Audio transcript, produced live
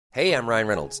Hey, I'm Ryan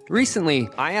Reynolds. Recently,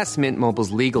 I asked Mint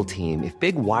Mobile's legal team if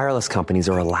big wireless companies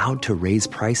are allowed to raise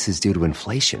prices due to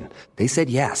inflation. They said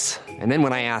yes. And then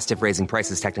when I asked if raising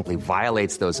prices technically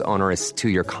violates those onerous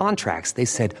two-year contracts, they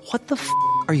said, "What the f***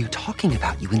 are you talking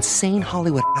about, you insane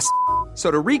Hollywood ass?" So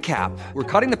to recap, we're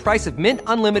cutting the price of Mint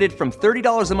Unlimited from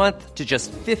 $30 a month to just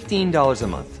 $15 a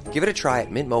month. Give it a try at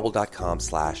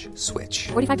mintmobile.com/switch.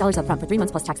 $45 up front for 3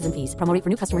 months plus taxes and fees. Promo rate for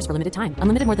new customers for limited time.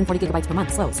 Unlimited more than 40 gigabytes per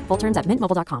month. Slows full terms at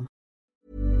mintmobile.com.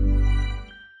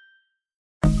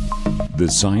 The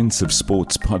Science of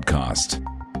Sports podcast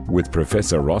with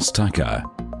Professor Ross Tucker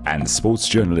and sports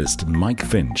journalist Mike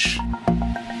Finch.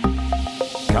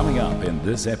 Coming up in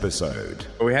this episode.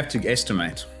 We have to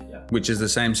estimate, which is the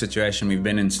same situation we've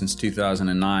been in since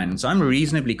 2009. So I'm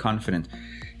reasonably confident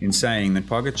in saying that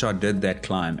Pogacar did that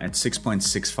climb at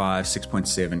 6.65,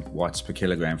 6.7 watts per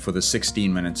kilogram for the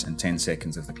 16 minutes and 10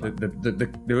 seconds of the climb.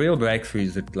 The real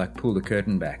breakthroughs that pull the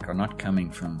curtain back are not coming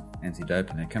from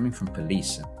anti-doping, they're coming from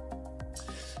police.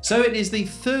 So it is the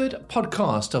third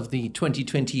podcast of the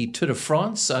 2020 Tour de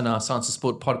France on our Science of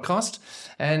Sport podcast.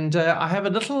 And I have a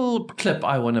little clip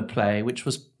I want to play, which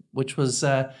was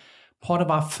part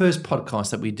of our first podcast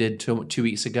that we did 2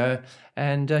 weeks ago.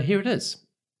 And here it is.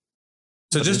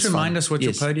 So just remind us what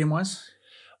your podium was.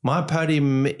 My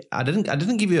podium, I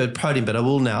didn't give you a podium, but I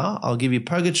will now. I'll give you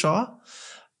Pogacar,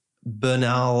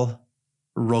 Bernal,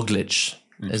 Roglic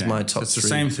as my top it's three. The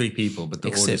same three people, but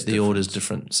the order's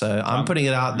different. So I'm putting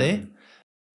it out there.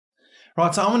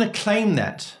 Right, so I want to claim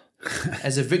that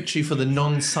as a victory for the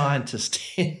non-scientist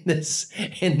in this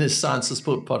Science of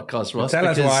Sport podcast, Ross. Tell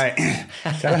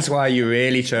us why you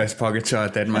really chose Pogacar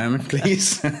at that moment,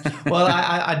 please. Well,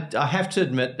 I have to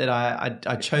admit that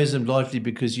I chose him largely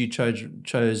because you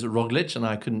chose Roglic, and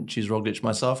I couldn't choose Roglic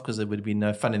myself because there would be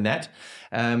no fun in that.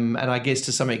 And I guess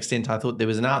to some extent I thought there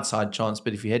was an outside chance,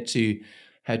 but if you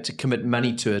had to commit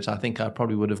money to it, I think I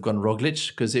probably would have gone Roglic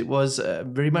because it was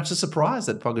very much a surprise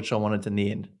that Pogacar won it in the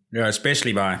end. Yeah,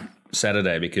 especially by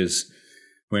Saturday, because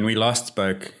when we last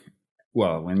spoke,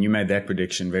 well, when you made that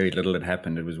prediction, very little had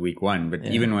happened. It was week one. But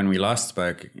even when we last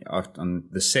spoke, on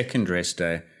the second rest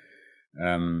day,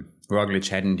 Roglic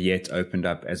hadn't yet opened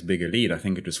up as big a lead. I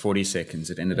think it was 40 seconds.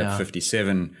 It ended up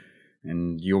 57.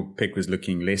 And your pick was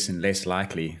looking less and less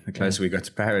likely the closer we got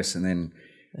to Paris. And then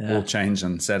all changed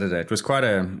on Saturday. It was quite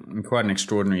an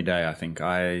extraordinary day, I think.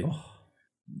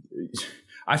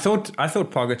 I thought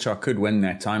Pogacar could win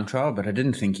that time trial, but I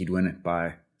didn't think he'd win it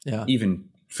by even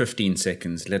 15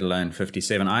 seconds, let alone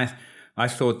 57. I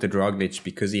thought that Roglic,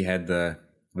 because he had the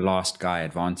last guy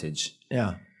advantage,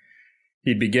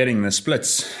 he'd be getting the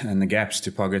splits and the gaps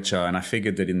to Pogacar. And I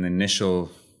figured that in the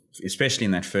initial, especially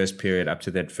in that first period up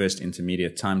to that first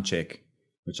intermediate time check,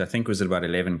 which I think was at about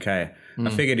 11K, I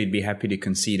figured he'd be happy to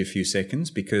concede a few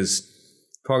seconds because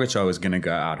Pogacar was going to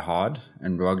go out hard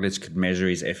and Roglic could measure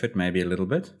his effort maybe a little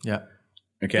bit. Yeah.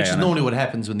 Okay. Which is normally what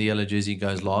happens when the yellow jersey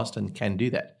goes last and can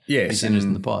do that. Yes. We've seen it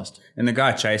in the past. And the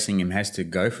guy chasing him has to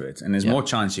go for it. And there's more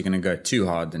chance you're going to go too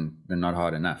hard than not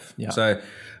hard enough. Yeah. So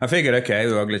I figured, okay,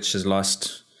 Roglic has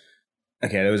lost.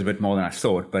 Okay, that was a bit more than I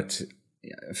thought, but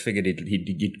I figured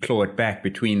he'd claw it back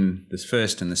between the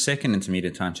first and the second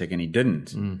intermediate time check, and he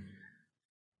didn't.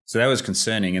 So that was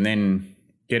concerning. And then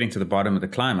getting to the bottom of the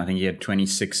climb, I think he had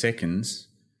 26 seconds.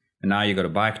 And now you've got a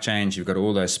bike change, you've got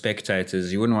all those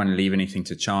spectators. You wouldn't want to leave anything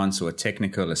to chance or a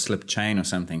technical, a slip chain or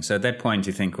something. So at that point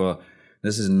you think, well,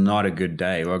 this is not a good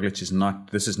day. Roglic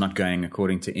this is not going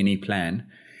according to any plan.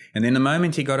 And then the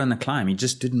moment he got on the climb, he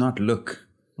just did not look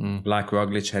like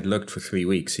Roglic had looked for 3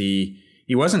 weeks. He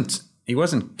wasn't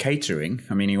catering.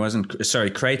 I mean,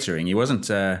 cratering. He wasn't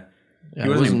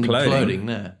imploding.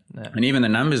 No. And even the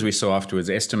numbers we saw afterwards,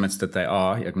 estimates that they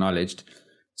are acknowledged,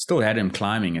 still had him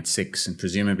climbing at 6, and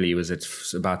presumably he was at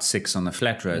about 6 on the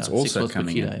flat roads, also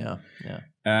coming in.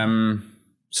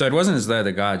 So it wasn't as though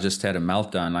the guy just had a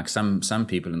meltdown like some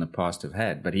people in the past have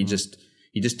had, but he just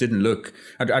didn't look.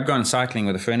 I'd gone cycling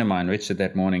with a friend of mine, Richard,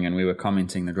 that morning, and we were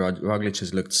commenting that Roglic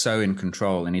has looked so in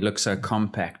control, and he looked so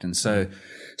compact and so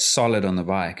solid on the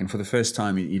bike. And for the first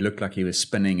time, he looked like he was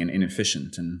spinning and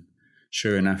inefficient. And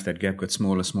sure enough, that gap got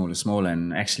smaller,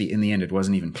 and actually in the end, it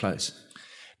wasn't even close.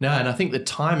 No, and I think the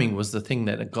timing was the thing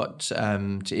that got to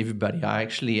everybody.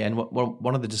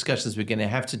 One of the discussions we're going to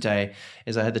have today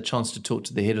is I had the chance to talk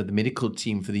to the head of the medical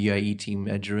team for the UAE team,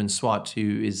 Jeroen Swart,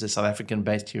 who is a South African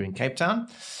based here in Cape Town.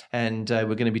 And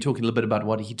we're going to be talking a little bit about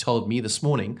what he told me this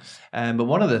morning. But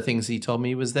one of the things he told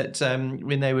me was that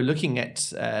when they were looking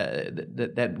at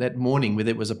that morning, where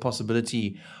there was a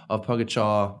possibility of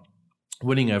Pogacar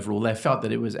winning overall, they felt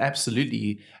that it was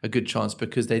absolutely a good chance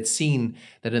because they'd seen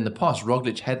that in the past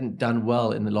Roglic hadn't done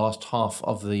well in the last half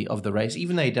of the race.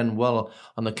 Even though he'd done well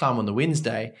on the climb on the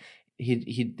Wednesday,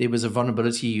 there was a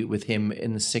vulnerability with him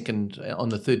on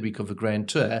the third week of the Grand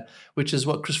Tour, which is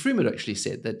what Chris Froome had actually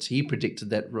said, that he predicted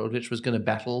that Roglic was going to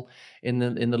battle in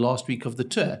the last week of the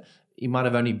Tour. He might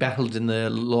have only battled in the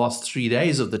last 3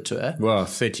 days of the Tour. Well,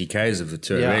 30 Ks of the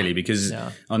Tour, really, because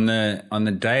on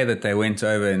the day that they went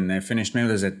over and they finished, remember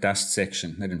there's that dust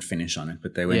section. They didn't finish on it,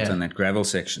 but they went on that gravel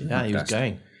section. Yeah, he was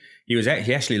going.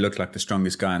 He actually looked like the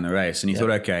strongest guy in the race, and he thought,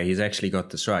 okay, he's actually got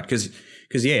this right. Because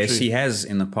yes, True. He has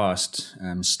in the past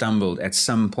stumbled at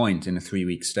some point in a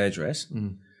 3-week stage race.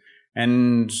 Mm.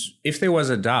 And if there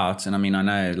was a doubt, and I mean, I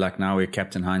know like now we're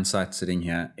Captain Hindsight sitting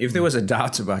here, if there was a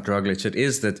doubt about Roglic, it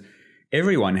is that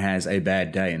everyone has a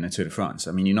bad day in the Tour de France.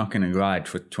 I mean, you're not going to ride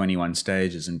for 21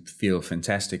 stages and feel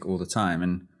fantastic all the time.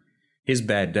 And his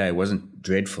bad day wasn't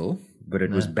dreadful, but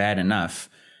it was bad enough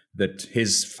that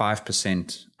his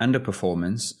 5%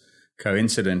 underperformance,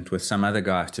 coincident with some other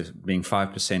guy to being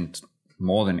 5%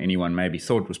 more than anyone maybe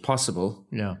thought was possible.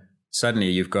 Yeah. Suddenly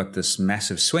you've got this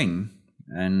massive swing,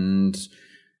 and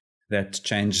that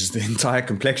changes the entire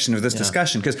complexion of this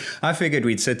discussion. Because I figured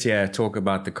we'd sit here, talk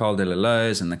about the Col de la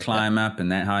Loze and the climb up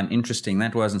and that, how interesting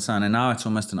that was and so on. And now it's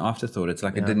almost an afterthought. It's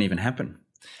like it didn't even happen.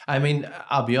 I mean,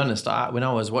 I'll be honest. When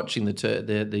I was watching the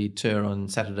tour on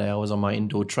Saturday, I was on my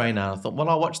indoor trainer. And I thought, well,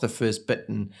 I'll watch the first bit,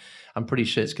 and I'm pretty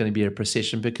sure it's going to be a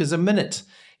procession, because a minute,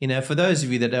 for those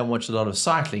of you that don't watch a lot of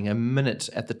cycling, a minute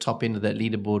at the top end of that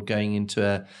leaderboard going into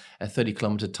a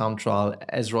 30-kilometer time trial,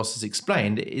 as Ross has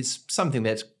explained, is something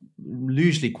that's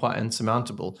usually quite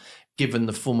insurmountable given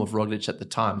the form of Roglic at the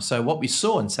time. So what we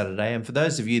saw on Saturday, and for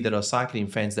those of you that are cycling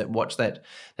fans that watch that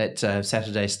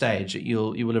Saturday stage, you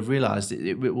will have realized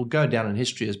it will go down in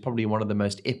history as probably one of the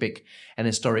most epic and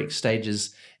historic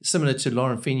stages, similar to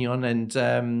Laurent Fignon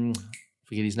and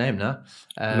forget his name now.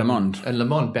 Le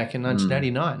Monde back in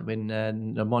 1989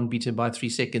 when Le Monde beat him by 3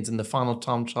 seconds in the final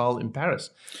time trial in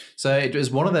Paris. So it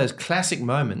was one of those classic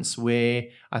moments where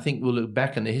I think we'll look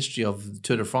back in the history of the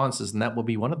Tour de France, and that will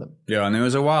be one of them. Yeah, and there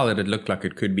was a while that it looked like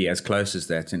it could be as close as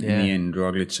that. And in the end,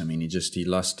 Roglic, I mean,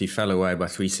 he fell away by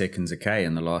 3 seconds a K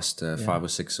in the last 5 or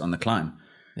 6 on the climb.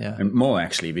 Yeah. And more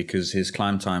actually, because his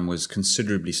climb time was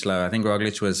considerably slow. I think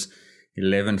Roglic was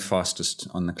 11th fastest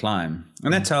on the climb.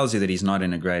 And that tells you that he's not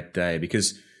in a great day,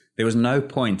 because there was no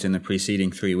point in the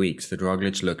preceding 3 weeks that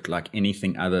Roglic looked like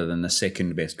anything other than the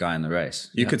second best guy in the race.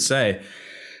 You could say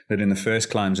that in the first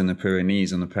climbs in the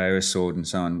Pyrenees, on the Paris Sword and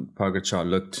so on, Pogacar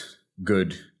looked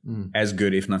good, as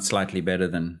good, if not slightly better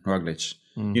than Roglic.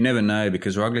 You never know,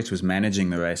 because Roglic was managing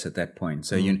the race at that point.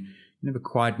 So you never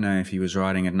quite know if he was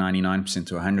riding at 99%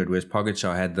 to 100, whereas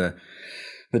Pogacar had the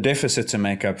deficit to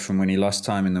make up from when he lost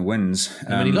time in the winds.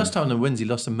 And when he lost time in the winds, he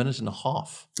lost a minute and a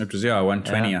half. It was,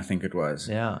 120, I think it was.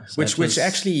 Yeah. So which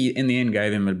actually, in the end,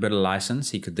 gave him a bit of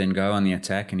license. He could then go on the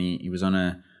attack, and he was on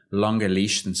a longer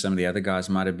leash than some of the other guys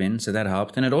might have been. So that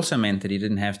helped. And it also meant that he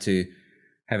didn't have to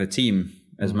have a team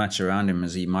as much around him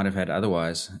as he might have had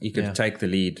otherwise. He could take the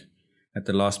lead at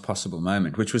the last possible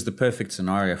moment, which was the perfect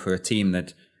scenario for a team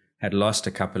that had lost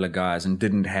a couple of guys and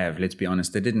didn't have, let's be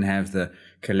honest, they didn't have the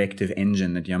collective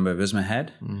engine that Jumbo-Visma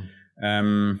had.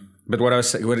 But what I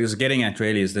was getting at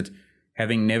really is that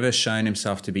having never shown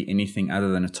himself to be anything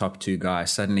other than a top 2 guy,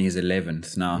 suddenly he's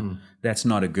 11th. Now, that's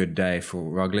not a good day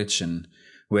for Roglic, and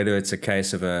whether it's a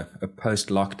case of a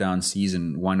post-lockdown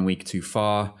season 1 week too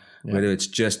far, whether it's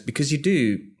just because you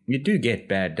do get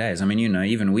bad days. I mean,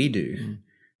 even we do.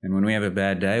 And when we have a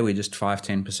bad day, we're just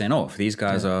 5-10% off. These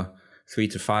guys are 3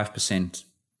 to 5%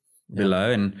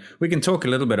 below. And we can talk a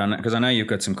little bit on it, because I know you've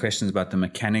got some questions about the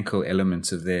mechanical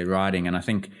elements of their riding. And I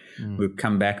think we'll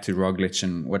come back to Roglic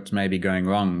and what's maybe going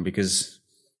wrong, because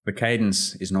the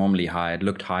cadence is normally high. It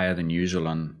looked higher than usual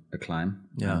on the climb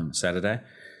on Saturday.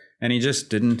 And he just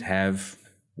didn't have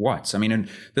watts. I mean,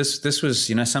 this was,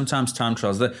 sometimes time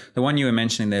trials. The one you were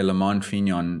mentioning there, Le Monde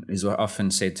Fignon, is often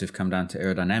said to have come down to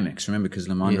aerodynamics. Remember, because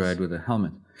Le Monde rode with a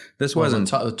helmet. This wasn't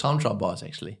the time trial bars,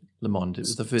 actually. Le Monde, it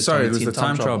was the first. Sorry, it was the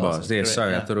time trial bars. Yeah,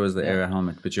 sorry, I thought it was the aero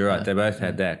helmet, but you're right. They both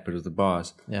had that, but it was the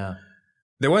bars. Yeah.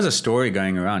 There was a story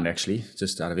going around, actually,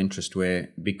 just out of interest, where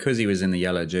because he was in the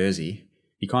yellow jersey,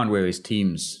 he can't wear his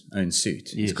team's own suit.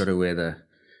 He's got to wear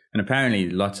and apparently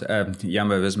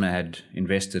Jumbo-Visma had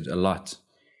invested a lot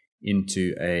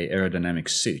into a aerodynamic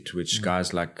suit, which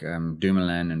guys like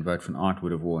Dumoulin and Wout van Aert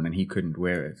would have worn, and he couldn't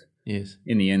wear it. Yes.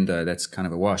 In the end, though, that's kind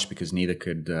of a wash because neither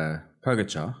could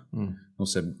Pogacar.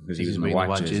 Also because he was in the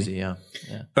white jersey. Yeah.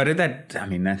 But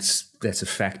that's a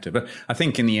factor. But I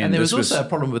think in the end, and there was also a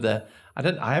problem with I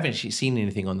haven't actually seen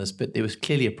anything on this, but there was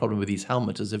clearly a problem with his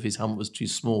helmet, as if his helmet was too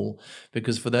small.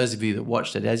 Because for those of you that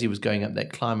watched it, as he was going up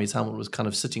that climb, his helmet was kind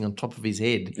of sitting on top of his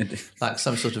head, like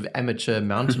some sort of amateur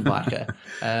mountain biker.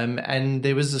 And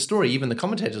there was a story, even the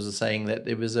commentators are saying that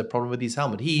there was a problem with his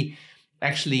helmet. He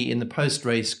actually, in the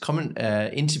post-race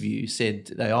interview, said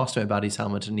they asked him about his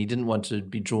helmet and he didn't want to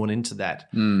be drawn into that.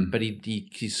 But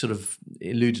he sort of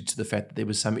alluded to the fact that there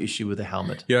was some issue with the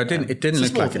helmet. Yeah, it didn't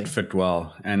look like it fit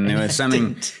well. And there was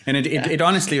something, and it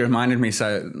honestly reminded me,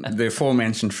 so the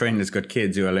aforementioned friend has got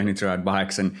kids who are learning to ride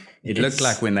bikes, and it looked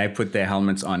like when they put their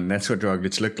helmets on, that's what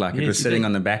Roglic looked like. It was sitting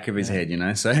on the back of his head,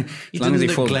 so as long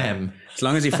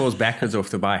as he falls backwards off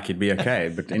the bike, he'd be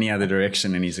okay. But any other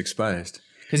direction and he's exposed.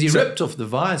 Because he ripped off the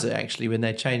visor, actually, when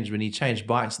he changed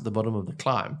bikes at the bottom of the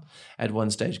climb at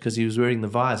one stage, because he was wearing the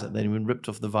visor. Then he ripped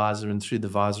off the visor and threw the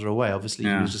visor away. Obviously,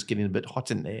 he was just getting a bit hot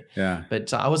in there. Yeah.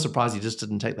 But I was surprised he just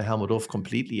didn't take the helmet off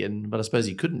completely. But I suppose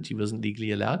he couldn't. He wasn't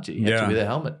legally allowed to. He had to wear the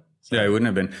helmet. So, yeah, he wouldn't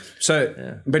have been.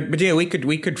 So, but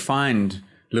we could find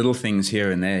little things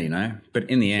here and there, but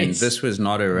in the end, this was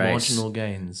not a race. Marginal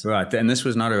gains. Right, and this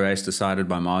was not a race decided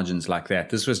by margins like that.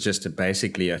 This was just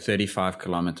basically a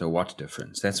 35-kilometer watt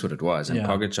difference. That's what it was. And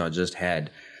Pogacar just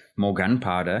had more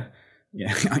gunpowder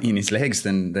in his legs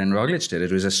than Roglic did.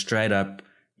 He was straight up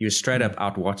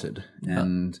outwatted.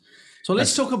 And so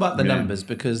let's talk about the numbers,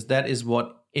 because that is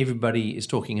what everybody is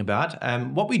talking about.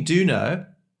 What we do know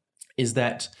is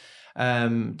that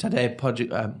Tadej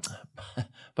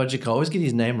Pogacar, I always get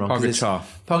his name wrong.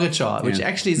 Pogacar, which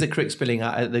actually is the correct spelling,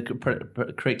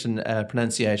 the correct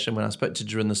pronunciation. When I spoke to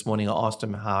Jeroen this morning, I asked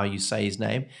him how you say his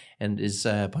name, and is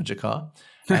Pogacar.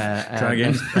 Try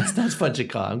again. That's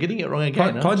Pogacar. I'm getting it wrong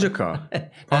again. Pogacar.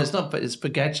 No, it's not. It's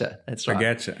Pogacar. That's right.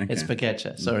 Pogacar. Okay. It's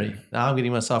Pogacar. Sorry. Now I'm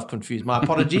getting myself confused. My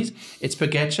apologies. It's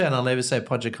Pogacar, and I'll never say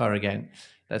Pogacar again.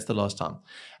 That's the last time.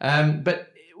 But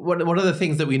one of the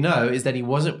things that we know is that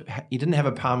he didn't have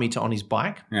a power meter on his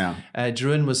bike. Yeah.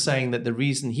 Jeroen was saying that the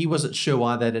reason, he wasn't sure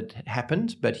why that had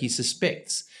happened, but he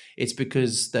suspects it's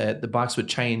because the bikes were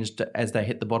changed as they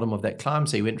hit the bottom of that climb.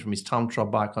 So he went from his time trial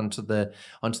bike onto the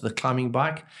climbing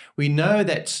bike. We know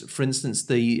that, for instance,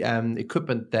 the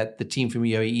equipment that the team from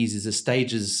UAE uses is a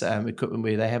Stages equipment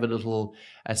where they have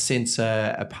a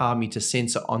sensor, a power meter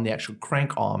sensor on the actual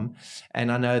crank arm.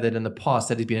 And I know that in the past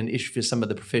that has been an issue for some of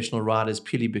the professional riders,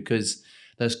 purely because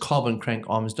those carbon crank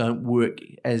arms don't work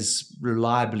as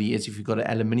reliably as if you've got an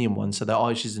aluminium one. So there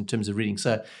are issues in terms of reading.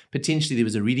 So potentially there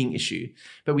was a reading issue.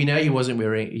 But we know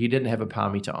he didn't have a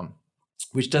power meter on,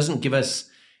 which doesn't give us,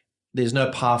 there's no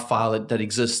power file that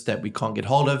exists that we can't get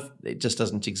hold of. It just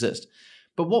doesn't exist.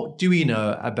 But what do we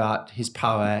know about his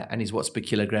power and his watts per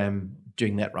kilogram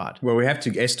during that ride? Well, we have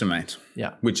to estimate,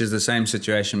 which is the same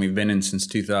situation we've been in since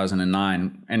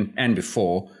 2009 and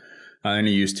before. I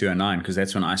only used 209 because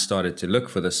that's when I started to look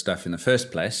for this stuff in the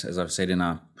first place, as I've said in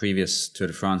our previous Tour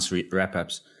de France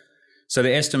wrap-ups. So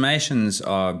the estimations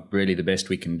are really the best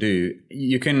we can do.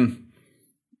 You can,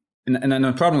 and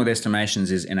the problem with estimations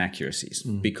is inaccuracies,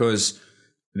 because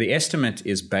the estimate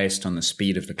is based on the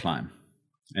speed of the climb.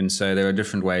 And so there are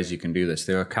different ways you can do this.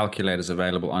 There are calculators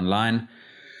available online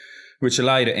which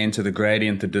allow you to enter the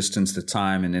gradient, the distance, the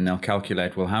time, and then they'll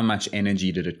calculate, well, how much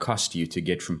energy did it cost you to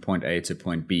get from point A to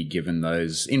point B given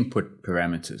those input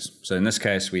parameters. So in this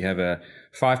case, we have a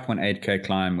 5.8K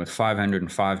climb with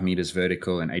 505 meters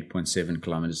vertical and 8.7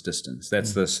 kilometers distance.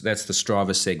 That's the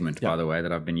Strava segment, by the way,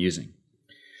 that I've been using.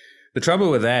 The trouble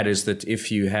with that is that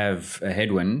if you have a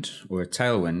headwind or a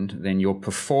tailwind, then your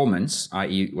performance,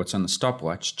 i.e. what's on the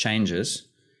stopwatch, changes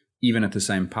even at the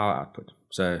same power output.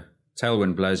 So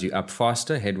tailwind blows you up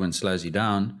faster, headwind slows you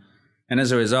down. And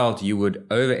as a result, you would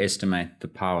overestimate the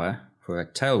power for a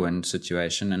tailwind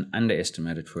situation and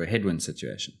underestimate it for a headwind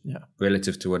situation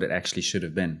relative to what it actually should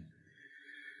have been.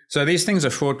 So these things are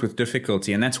fraught with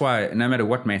difficulty. And that's why no matter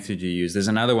what method you use, there's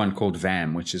another one called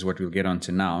VAM, which is what we'll get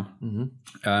onto now.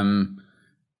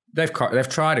 They've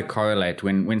tried to correlate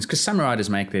when because some riders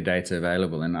make their data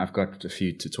available, and I've got a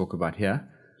few to talk about here.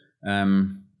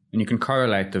 And you can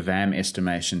correlate the VAM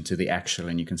estimation to the actual,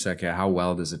 and you can say, okay, how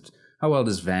well does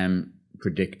VAM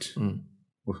predict?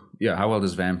 How well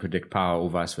does VAM predict power, or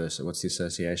vice versa? What's the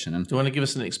association? And do you want to give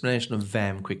us an explanation of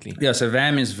VAM quickly? Yeah, so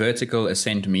VAM is vertical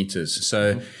ascent meters.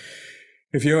 So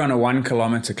if you're on a 1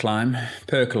 kilometer climb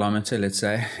per kilometer, let's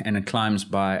say, and it climbs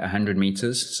by 100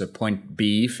 meters, so point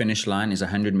B finish line is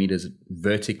 100 meters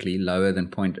vertically higher than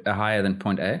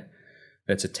point A.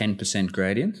 That's a 10%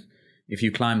 gradient. If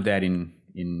you climb that in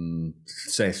in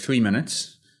say 3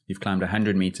 minutes, you've climbed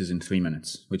 100 meters in 3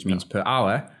 minutes, which means per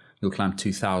hour, you'll climb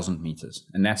 2,000 meters.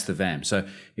 And that's the VAM. So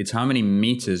it's how many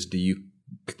meters do you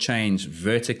change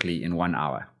vertically in 1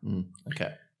 hour.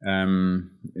 Okay.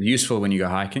 Useful when you go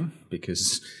hiking,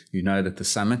 because you know that the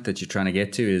summit that you're trying to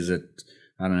get to is at,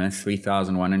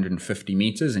 3,150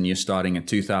 meters, and you're starting at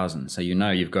 2,000. So you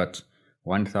know you've got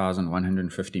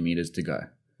 1,150 meters to go.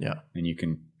 Yeah. And you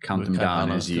can count them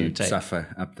down as you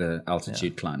suffer up the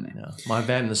altitude climb there. Yeah. My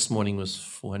VAM this morning was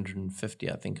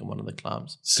 450, I think, in one of the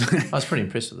climbs. I was pretty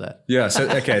impressed with that. Yeah. So,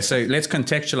 okay. So let's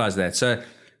contextualize that. So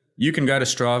you can go to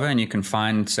Strava and you can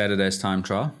find Saturday's time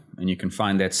trial, and you can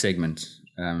find that segment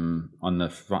on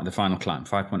the final climb,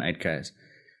 5.8 Ks.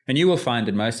 And you will find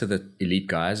that most of the elite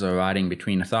guys are riding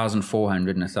between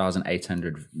 1,400 and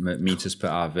 1,800 meters per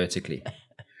hour vertically.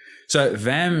 So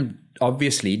VAM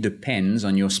obviously depends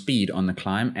on your speed on the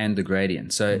climb and the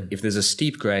gradient. So if there's a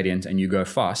steep gradient and you go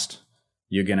fast,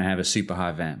 you're going to have a super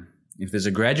high VAM. If there's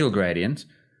a gradual gradient,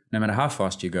 no matter how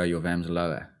fast you go, your VAMs are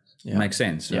lower. Yeah. Makes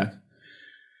sense, right? Yeah.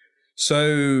 So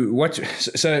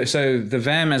the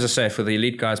VAM, as I say, for the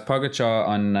elite guys, Pogacar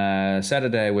on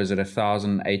Saturday was at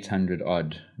 1,800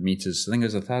 odd meters. I think it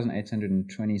was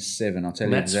 1,827. I'll tell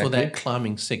you exactly. That's for that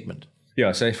climbing segment.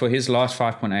 Yeah, so for his last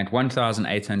 5.8,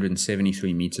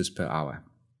 1,873 meters per hour.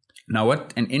 Now,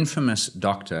 what an infamous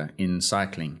doctor in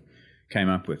cycling came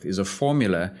up with is a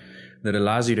formula that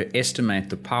allows you to estimate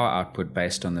the power output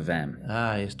based on the VAM.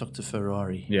 Ah, yes, Dr.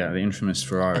 Ferrari. Yeah, the infamous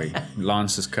Ferrari.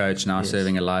 Lance's coach, now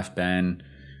serving a life ban.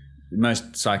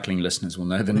 Most cycling listeners will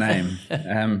know the name.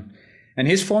 And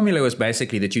his formula was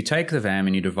basically that you take the VAM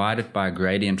and you divide it by a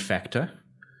gradient factor,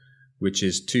 which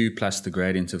is 2 plus the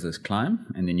gradient of this climb,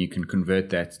 and then you can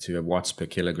convert that to a watts per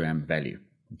kilogram value.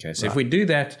 Okay, so if we do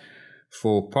that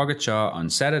for Pogacar on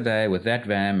Saturday with that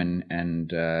VAM and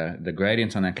the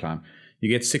gradient on that climb, you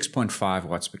get 6.5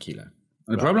 watts per kilo.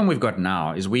 The problem we've got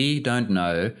now is we don't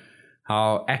know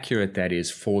how accurate that is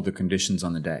for the conditions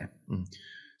on the day.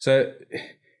 So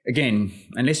again,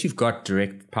 unless you've got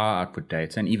direct power output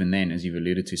data, and even then, as you've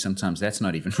alluded to, sometimes that's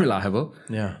not even reliable.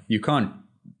 Yeah, you can't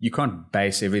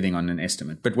base everything on an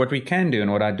estimate. But what we can do,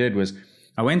 and what I did was,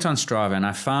 I went on Strava and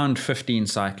I found 15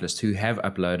 cyclists who have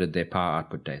uploaded their power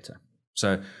output data.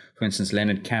 So, for instance,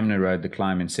 Leonard Kamner rode the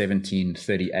climb in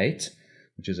 17:38,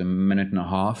 which is a minute and a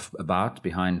half about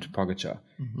behind Pogacar.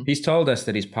 He's told us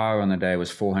that his power on the day was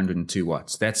 402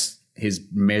 watts. That's his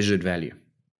measured value.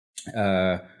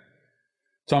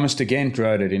 Thomas de Gent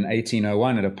rode it in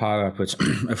 1801 at a power output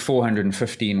of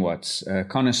 415 watts.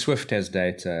 Connor Swift has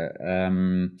data.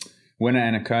 Winner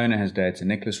Anacona has data.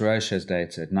 Nicholas Roche has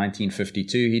data. At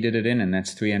 1952, he did it in, and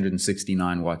that's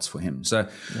 369 watts for him. So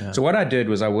what I did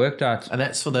was I worked out... And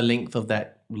that's for the length of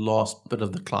that last bit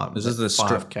of the climb. This is the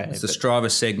 5K. It's the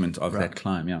Strava segment of that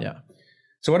climb, yeah.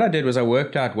 So what I did was I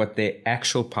worked out what their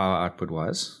actual power output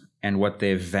was and what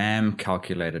their VAM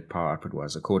calculated power output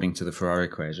was, according to the Ferrari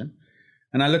equation.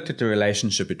 And I looked at the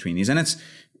relationship between these. And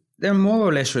they're more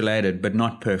or less related, but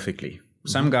not perfectly.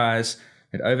 Some guys...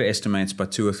 it overestimates by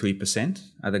 2 or 3%.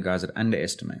 Other guys, it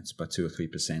underestimates by 2 or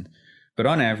 3%. But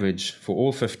on average, for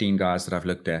all 15 guys that I've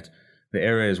looked at, the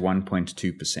error is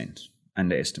 1.2%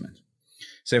 underestimate.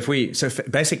 So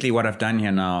basically what I've done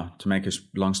here now, to make a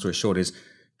long story short, is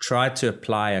try to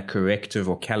apply a corrective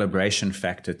or calibration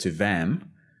factor to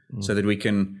VAM so that we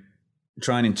can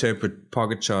try and interpret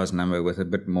Pogacar's number with a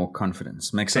bit more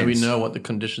confidence. Makes sense? So we know what the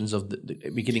conditions of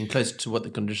we're getting close to what the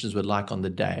conditions were like on the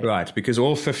day. Right, because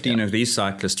all 15 of these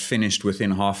cyclists finished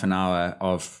within half an hour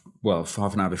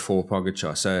before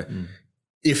Pogacar. So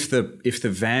if the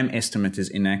VAM estimate is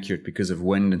inaccurate because of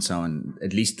wind and so on,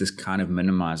 at least this kind of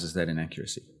minimizes that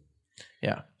inaccuracy.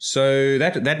 Yeah. So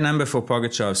that number for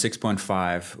Pogacar of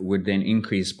 6.5 would then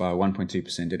increase by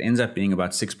 1.2%. It ends up being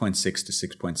about 6.6 to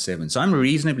 6.7. So I'm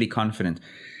reasonably confident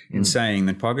in saying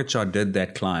that Pogacar did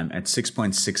that climb at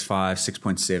 6.65,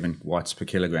 6.7 watts per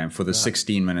kilogram for the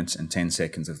 16 minutes and 10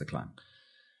 seconds of the climb.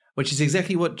 Which is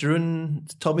exactly what Jeroen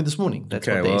told me this morning. That's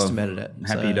what they estimated it.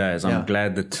 Happy days. I'm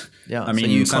glad that... Yeah. I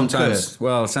mean,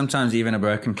 sometimes even a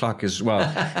broken clock is... Well,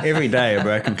 every day a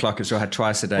broken clock is right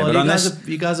twice a day. Well, but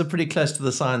you guys are pretty close to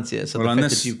the science here. So the fact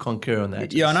that you concur on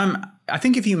that. Yeah, and I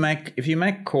think if you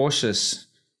make cautious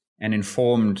and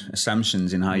informed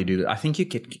assumptions in how you do it, I think you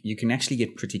can actually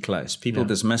get pretty close. People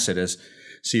dismiss it as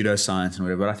pseudoscience and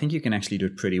whatever, but I think you can actually do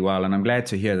it pretty well. And I'm glad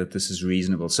to hear that this is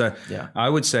reasonable. So I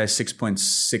would say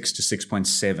 6.6 to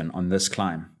 6.7 on this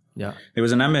climb. Yeah. There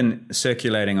was a number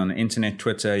circulating on the internet,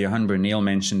 Twitter. Johan Brunel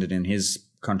mentioned it in his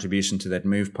contribution to that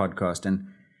Move podcast. And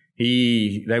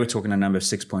they were talking a number of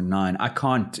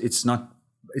 6.9.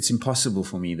 it's impossible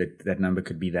for me that number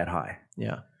could be that high.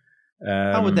 Yeah.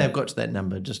 How would they have got to that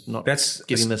number? Just not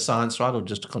getting the science right, or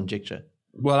just a conjecture?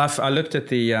 Well, I looked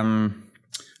at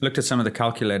looked at some of the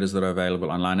calculators that are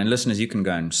available online. And listeners, you can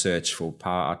go and search for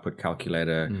power output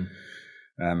calculator.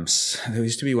 There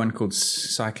used to be one called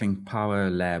Cycling Power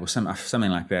Lab or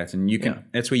something like that. And you can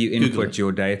that's where you input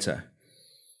your data.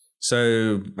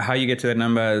 So how you get to that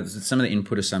number, some of the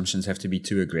input assumptions have to be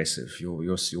too aggressive.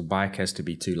 Your bike has to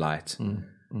be too light.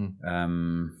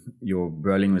 Your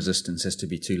rolling resistance has to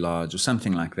be too large or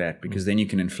something like that, because then you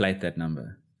can inflate that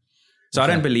number. So I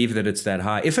don't believe that it's that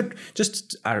high. If it,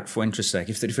 just for interest's sake,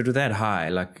 if it were that high,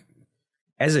 like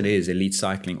as it is, elite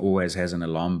cycling always has an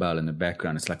alarm bell in the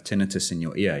background. It's like tinnitus in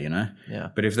your ear, you know? Yeah.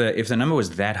 But if the number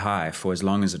was that high for as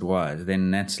long as it was,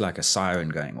 then that's like a siren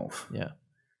going off. Yeah.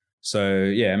 So,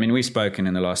 yeah, I mean, we've spoken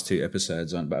in the last 2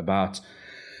 episodes about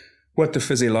what the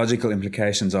physiological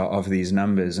implications are of these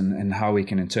numbers and how we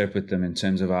can interpret them in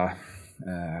terms of our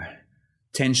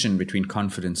tension between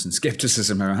confidence and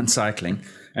skepticism around cycling.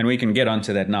 And we can get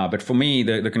onto that now. But for me,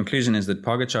 the conclusion is that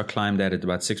Pogacar climbed that at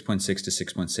about 6.6 to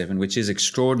 6.7, which is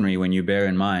extraordinary when you bear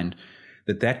in mind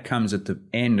that comes at the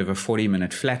end of a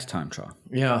 40-minute flat time trial.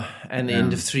 Yeah, and the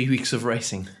end of 3 weeks of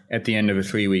racing. At the end of a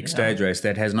 3-week stage race,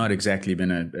 that has not exactly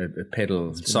been a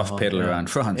soft pedal around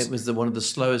France. It was one of the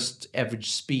slowest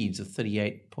average speeds of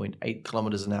 38.8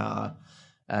 kilometers an hour.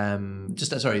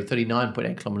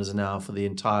 39.8 kilometers an hour for the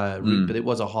entire route, but it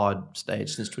was a hard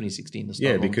stage since 2016.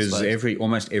 Yeah, because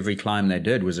almost every climb they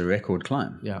did was a record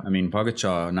climb. Yeah. I mean,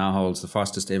 Pogacar now holds the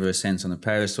fastest ever ascents on the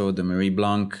Paris Sword, the Marie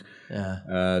Blanc,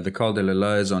 the Col de la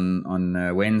Loze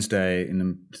on Wednesday in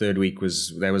the third week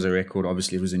was a record.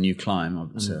 Obviously, it was a new climb.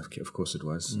 Of course it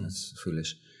was. That's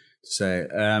foolish to say.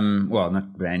 Well,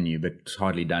 not brand new, but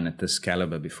hardly done at this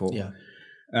caliber before. Yeah.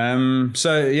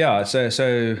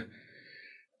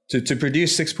 To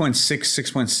produce 6.6,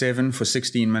 6.7 for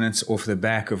 16 minutes off the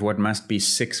back of what must be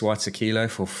 6 watts a kilo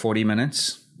for 40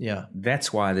 minutes,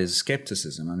 that's why there's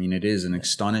skepticism. I mean, it is an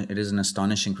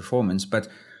astonishing performance, but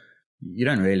you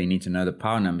don't really need to know the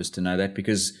power numbers to know that,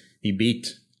 because he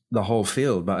beat the whole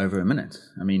field by over a minute.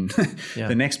 I mean,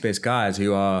 the next best guys,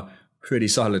 who are pretty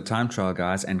solid time trial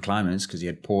guys and climbers, because you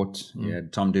had Port, you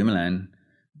had Tom Dumoulin,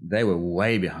 they were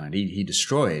way behind. He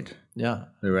destroyed the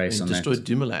race on that. Destroyed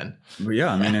Dumoulin. Well,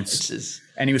 yeah, I mean,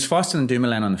 and he was faster than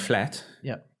Dumoulin on the flat.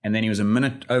 Yeah. And then he was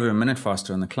over a minute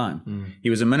faster on the climb. He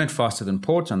was a minute faster than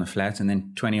Port on the flat, and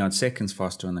then 20 odd seconds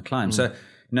faster on the climb. So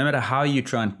no matter how you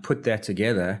try and put that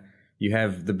together, you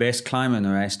have the best climber in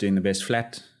the race doing the best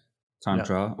flat time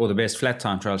trial, or the best flat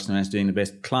time trialist in the race doing the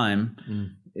best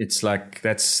climb. It's like,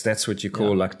 that's what you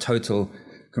call like total,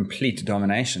 complete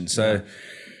domination. So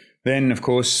then, of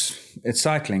course, it's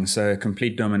cycling. So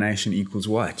complete domination equels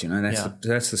what? You know,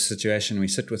 that's the situation we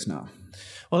sit with now.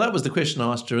 Well, that was the question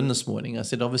I asked Durin this morning. I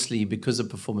said, obviously, because of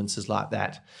performances like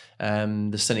that,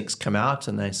 the cynics come out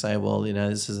and they say, well, you know,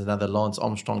 this is another Lance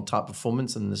Armstrong type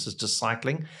performance and this is just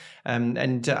cycling.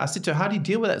 And I said to him, how do you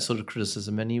deal with that sort of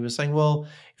criticism? And he was saying, well,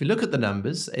 if you look at the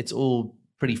numbers, it's all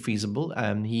pretty feasible.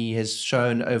 He has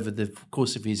shown over the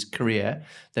course of his career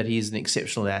that he is an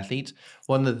exceptional athlete.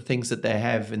 One of the things that they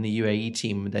have in the UAE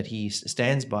team that he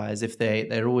stands by is if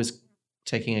they're always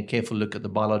taking a careful look at the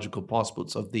biological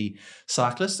passports of the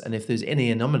cyclists, and if there's any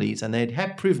anomalies, and they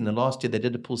have proven the last year they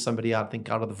did pull somebody out, I think,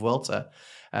 out of the Vuelta,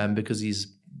 because his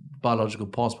biological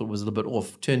passport was a little bit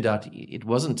off. Turned out it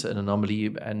wasn't an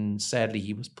anomaly, and sadly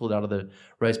he was pulled out of the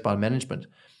race by management.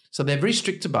 So they're very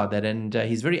strict about that, and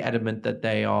he's very adamant that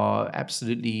they are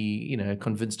absolutely, you know,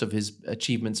 convinced of his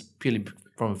achievements purely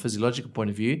from a physiological point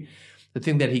of view. The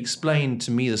thing that he explained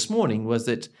to me this morning was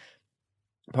that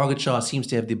Pogacar seems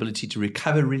to have the ability to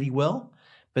recover really well,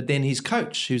 but then his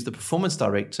coach, who's the performance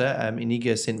director,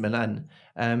 Inigo Saint-Milan,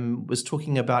 was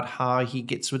talking about how he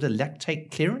gets rid of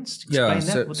lactate clearance. Explain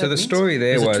that. So the story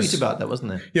there was a tweet about that,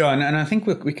 wasn't there? Yeah, and I think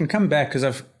we can come back,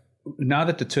 because now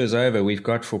that the tour's over, we've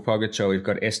got for Pogacar, we've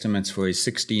got estimates for his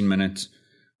 16-minute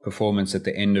performance at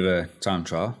the end of a time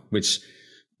trial, which,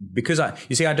 because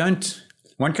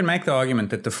one can make the argument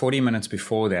that the 40 minutes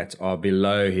before that are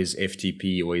below his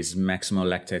FTP or his maximal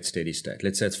lactate steady state.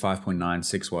 Let's say it's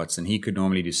 5.96 watts, and he could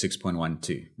normally do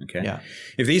 6.12. Okay. Yeah.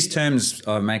 If these terms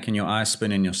are making your eyes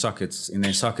spin in their sockets,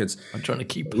 I'm trying to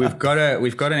keep. We've got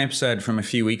an episode from a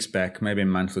few weeks back, maybe a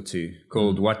month or two,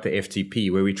 called "What the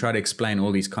FTP," where we try to explain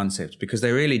all these concepts, because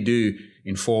they really do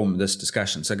inform this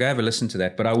discussion. So go have a listen to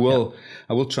that. But I will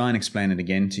try and explain it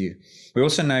again to you. We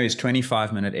also know his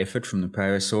 25-minute effort from the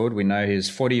Paris Sword. We know his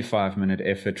 45-minute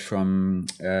effort from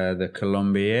the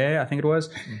Colombier, I think it was.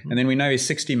 And then we know his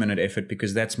 60-minute effort,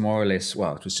 because that's more or less,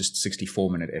 well, it was just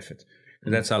 64-minute effort.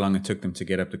 That's how long it took them to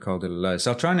get up to Col de la Loze.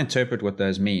 So I'll try and interpret what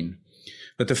those mean.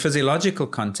 But the physiological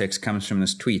context comes from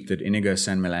this tweet that Inigo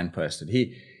San Millan posted.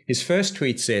 His first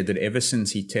tweet said that ever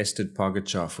since he tested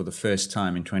Pogacar for the first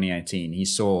time in 2018, he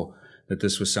saw that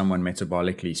this was someone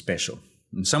metabolically special.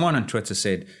 And someone on Twitter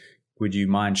said, would you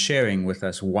mind sharing with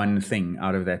us one thing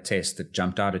out of that test that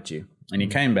jumped out at you? And he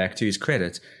came back, to his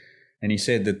credit, and he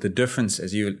said that the difference,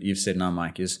 as you've said now,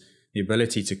 Mike, is the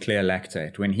ability to clear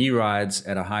lactate. When he rides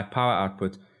at a high power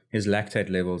output, his lactate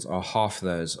levels are half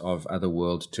those of other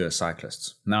world tour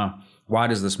cyclists. Now, why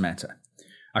does this matter?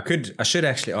 I should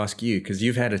actually ask you, because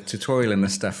you've had a tutorial in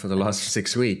this stuff for the last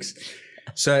 6 weeks.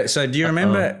 So do you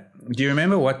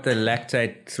remember what the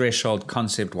lactate threshold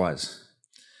concept was?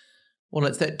 Well,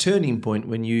 it's that turning point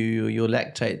when your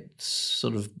lactate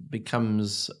sort of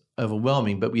becomes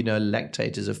overwhelming, but we know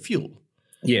lactate is a fuel.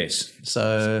 Yes.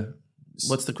 So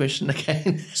what's the question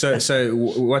again? So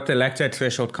what the lactate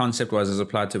threshold concept was is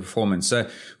applied to performance. So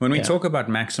when we talk about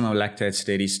maximal lactate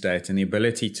steady state and the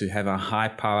ability to have a high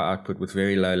power output with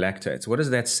very low lactates, what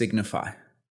does that signify?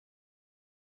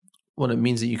 Well, it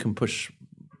means that you can push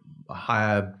a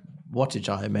higher wattage,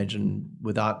 I imagine,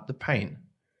 without the pain.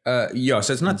 So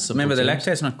it's not, remember, the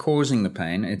lactate's not causing the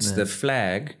pain. It's the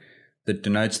flag that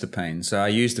denotes the pain. So I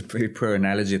used a very poor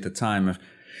analogy at the time of,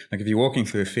 like, if you're walking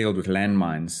through a field with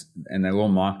landmines and they're all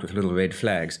marked with little red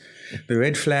flags, the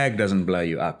red flag doesn't blow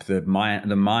you up. The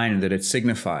mine that it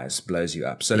signifies blows you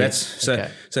up. So so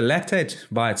lactate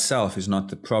by itself is not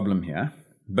the problem here.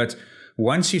 But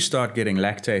once you start getting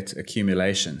lactate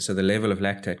accumulation, so the level of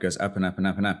lactate goes up and up and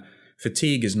up and up,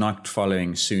 fatigue is not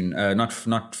following soon,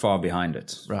 not far behind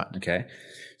it. Right. Okay.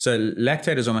 So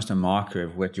lactate is almost a marker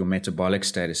of what your metabolic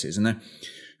status is. And the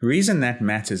reason that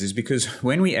matters is because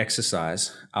when we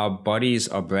exercise, our bodies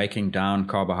are breaking down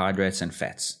carbohydrates and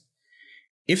fats.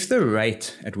 If the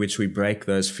rate at which we break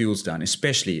those fuels down,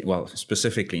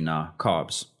 specifically now,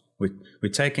 carbs, we're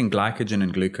taking glycogen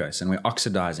and glucose and we're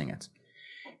oxidizing it.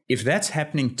 If that's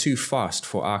happening too fast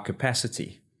for our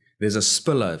capacity, there's a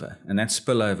spillover, and that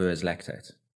spillover is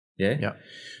lactate. Yeah?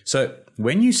 So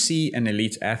when you see an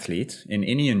elite athlete in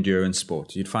any endurance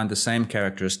sport, you'd find the same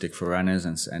characteristic for runners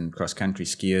and cross-country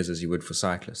skiers as you would for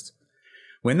cyclists.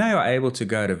 When they are able to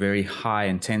go at a very high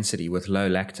intensity with low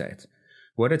lactate,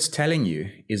 what it's telling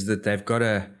you is that they've got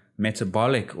a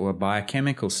metabolic or a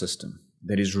biochemical system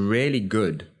that is really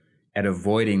good at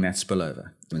avoiding that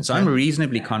spillover. And so I'm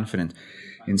reasonably confident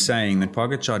in saying that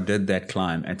Pogacar did that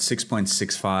climb at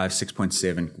 6.65,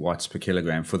 6.7 watts per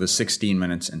kilogram for the 16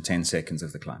 minutes and 10 seconds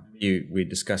of the climb. We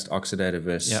discussed oxidative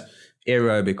versus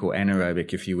aerobic or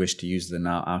anaerobic, if you wish to use the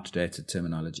now outdated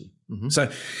terminology. Mm-hmm.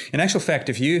 So in actual fact,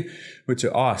 if you were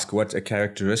to ask what a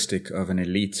characteristic of an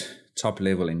elite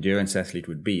top-level endurance athlete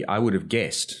would be, I would have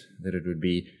guessed that it would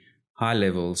be high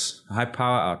levels, high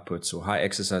power outputs, or high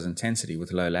exercise intensity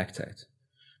with low lactate,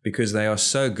 because they are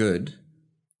so good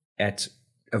at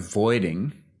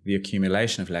avoiding the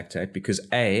accumulation of lactate because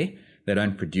A, they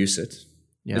don't produce it.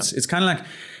 Yeah. It's kind of like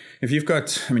if you've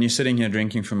got, you're sitting here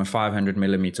drinking from a 500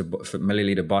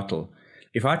 milliliter bottle.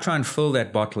 If I try and fill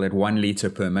that bottle at 1 liter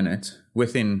per minute,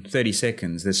 within 30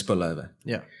 seconds, there's spillover.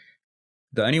 Yeah.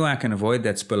 The only way I can avoid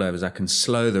that spillover is I can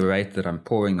slow the rate that I'm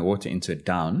pouring the water into it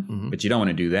down. But you don't want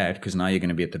to do that because now you're going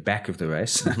to be at the back of the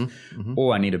race.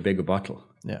 Or I need a bigger bottle.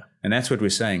 Yeah. And that's what we're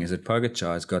saying is that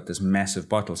Pogacar has got this massive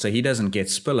bottle. So he doesn't get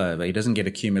spillover. He doesn't get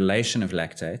accumulation of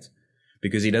lactate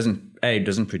because he doesn't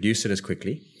produce it as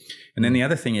quickly. And then the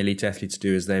other thing elite athletes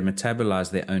do is they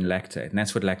metabolize their own lactate. And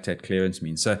that's what lactate clearance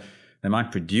means. So they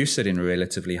might produce it in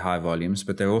relatively high volumes,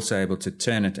 but they're also able to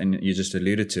turn it, and you just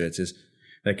alluded to it, is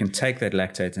they can take that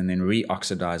lactate and then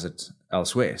re-oxidize it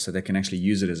elsewhere. So they can actually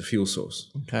use it as a fuel source.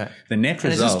 Okay. The net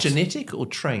result... Is this genetic or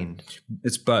trained?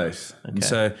 It's both. Okay. And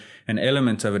so an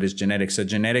element of it is genetics. So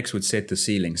genetics would set the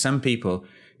ceiling. Some people,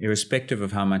 irrespective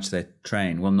of how much they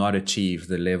train, will not achieve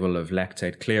the level of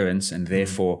lactate clearance and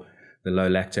therefore the low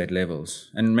lactate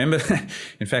levels. And remember,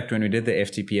 in fact, when we did the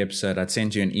FTP episode, I'd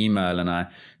sent you an email and I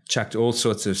chucked all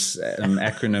sorts of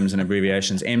acronyms and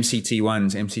abbreviations,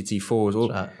 MCT1s,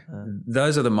 MCT4s.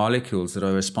 Those are the molecules that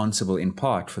are responsible in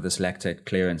part for this lactate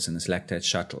clearance and this lactate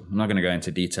shuttle. I'm not going to go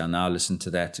into detail now. Listen to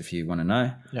that if you want to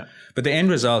know. Yeah. But the end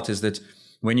result is that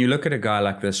when you look at a guy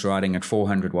like this riding at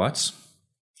 400 watts,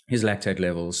 his lactate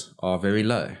levels are very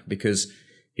low because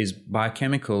his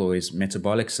biochemical or his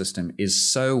metabolic system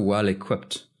is so well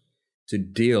equipped to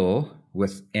deal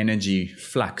with energy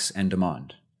flux and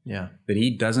demand. Yeah. That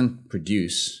he doesn't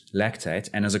produce lactate,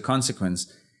 and as a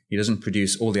consequence, he doesn't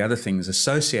produce all the other things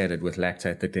associated with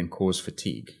lactate that then cause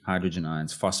fatigue, hydrogen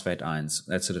ions, phosphate ions,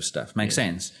 that sort of stuff. Makes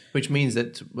sense. Which means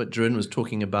that what Jeroen was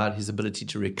talking about, his ability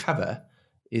to recover,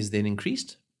 is then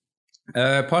increased?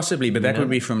 Possibly, but that would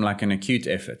be from like an acute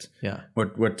effort. Yeah.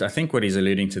 What I think what he's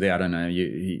alluding to there, I don't know,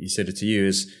 he said it to you,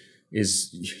 is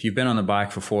you've been on the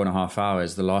bike for 4.5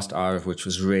 hours, the last hour of which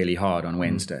was really hard on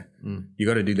Wednesday. You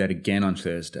got to do that again on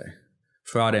Thursday.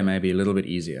 Friday may be a little bit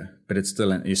easier, but it's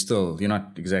still you're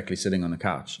not exactly sitting on the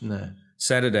couch. No.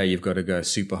 Saturday you've got to go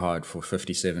super hard for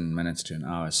 57 minutes to an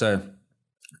hour. So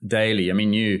daily, I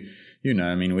mean, you know,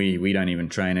 I mean, we don't even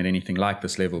train at anything like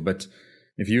this level, but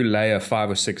if you layer 5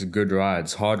 or 6 good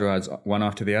rides, hard rides, one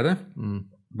after the other,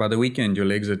 by the weekend your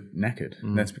legs are knackered.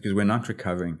 That's because we're not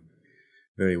recovering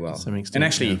very well. To some extent, and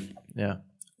actually, yeah.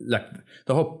 Like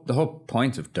the whole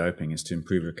point of doping is to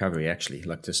improve recovery. Actually,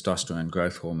 like testosterone,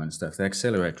 growth hormone stuff, they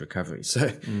accelerate recovery.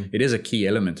 So it is a key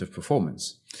element of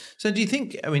performance. So do you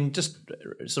think? I mean, just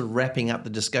sort of wrapping up the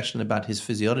discussion about his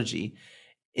physiology,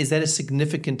 is that a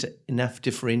significant enough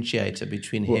differentiator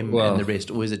between him and the rest,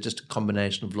 or is it just a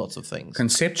combination of lots of things?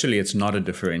 Conceptually, it's not a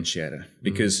differentiator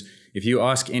because if you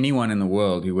ask anyone in the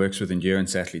world who works with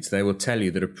endurance athletes, they will tell you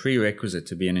that a prerequisite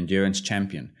to be an endurance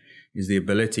champion is the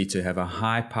ability to have a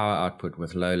high power output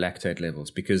with low lactate levels,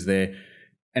 because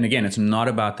and again, it's not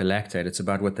about the lactate, it's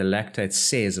about what the lactate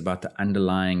says about the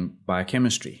underlying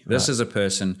biochemistry. This is a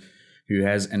person who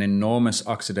has an enormous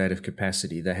oxidative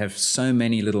capacity. They have so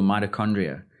many little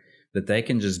mitochondria that they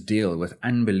can just deal with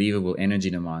unbelievable energy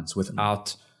demands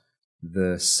without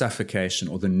the suffocation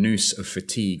or the noose of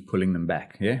fatigue pulling them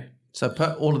back. Yeah. So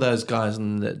all of those guys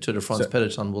in the Tour de France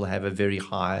peloton will have a very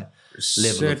high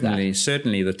level of that.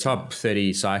 Certainly the top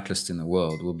 30 cyclists in the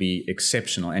world will be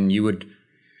exceptional. And you would,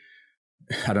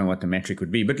 I don't know what the metric would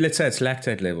be, but let's say it's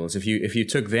lactate levels. If you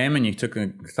took them and you took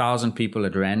 1,000 people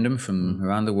at random from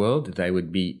around the world, they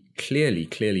would be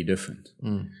clearly different.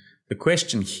 The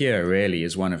question here really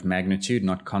is one of magnitude,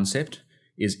 not concept.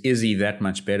 Is he that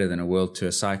much better than a World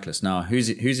Tour cyclist? Now, who's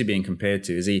he being compared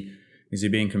to? Is he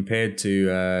being compared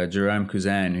to Jerome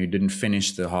Cousin, who didn't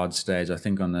finish the hard stage, I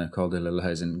think, on the Col de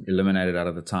l'Illoz and eliminated out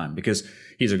of the time? Because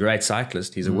he's a great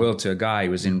cyclist. He's a World Tour guy. He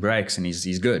was in breaks and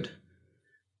he's good.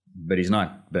 But he's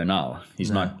not Bernal.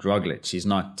 He's not Roglic. He's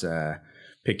not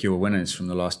pick your winners from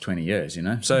the last 20 years, you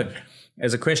know? So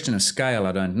as a question of scale,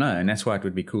 I don't know. And that's why it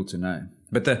would be cool to know.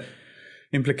 But the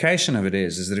implication of it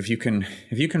is that if you can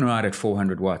ride at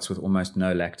 400 watts with almost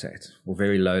no lactate or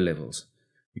very low levels,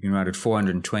 you can ride at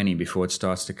 420 before it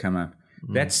starts to come up.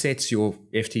 That sets your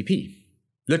FTP.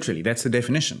 Literally, that's the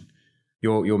definition.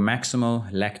 Your maximal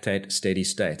lactate steady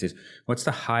state is what's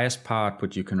the highest power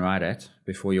output you can ride at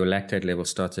before your lactate levels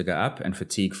start to go up and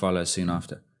fatigue follows soon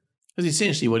after. Because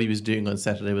essentially what he was doing on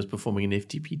Saturday was performing an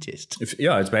FTP test. It's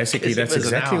basically, that's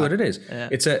exactly what it is. Yeah.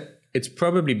 It's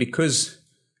probably because,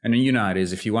 and you know how it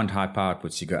is, if you want high power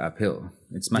outputs, you go uphill.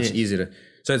 It's much easier to,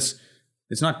 so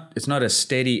it's not a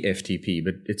steady FTP,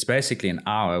 but it's basically an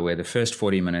hour where the first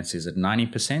 40 minutes is at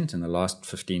 90% and the last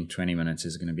 15, 20 minutes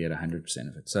is going to be at 100%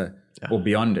 of it. So, or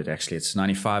beyond it, actually. It's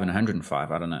 95 and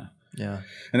 105. I don't know. Yeah.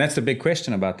 And that's the big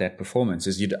question about that performance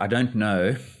is I don't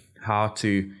know how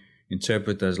to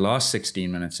interpret those last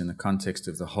 16 minutes in the context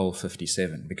of the whole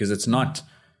 57, because it's not,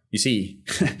 you see,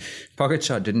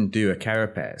 Pogacar didn't do a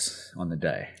Carapaz on the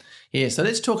day. Yeah, so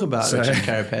let's talk about Richard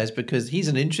Carapaz, because he's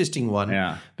an interesting one.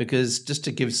 Yeah. Because just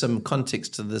to give some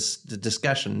context to the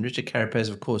discussion, Richard Carapaz,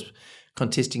 of course,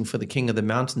 contesting for the King of the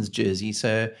Mountains jersey.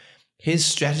 So his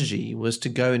strategy was to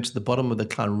go into the bottom of the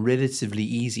climb relatively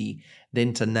easy,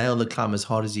 then to nail the climb as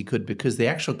hard as he could, because the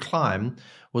actual climb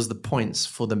was the points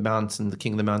for the mountain, the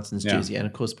King of the Mountains jersey. And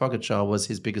of course, Pogacar was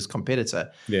his biggest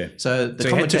competitor. Yeah. So he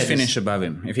had to finish above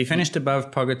him. If he finished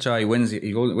above Pogacar, he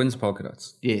wins polka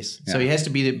dots. Yes. Yeah. So he has to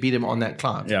beat him on that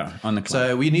climb. Yeah, on the climb.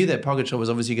 So we knew that Pogacar was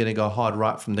obviously going to go hard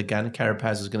right from the gun.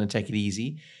 Carapaz was going to take it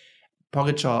easy.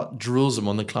 Pogacar drills him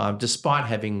on the climb, despite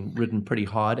having ridden pretty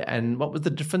hard. And what was the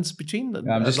difference between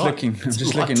them? I'm just looking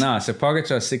now. So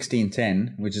Pogacar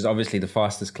 16:10, which is obviously the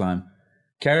fastest climb.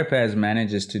 Carapaz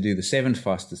manages to do the 7th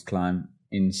fastest climb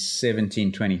in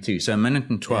 17:22, so 1 minute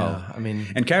and 12. Yeah,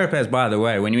 and Carapaz, by the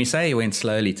way, when we say he went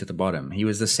slowly to the bottom, he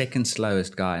was the second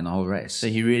slowest guy in the whole race. So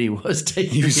he really was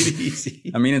taking it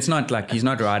easy. I mean, it's not like he's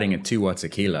not riding at 2 watts a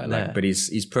kilo, but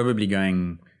he's probably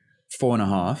going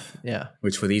 4.5. Yeah,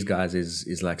 which for these guys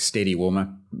is like steady warm up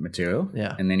material.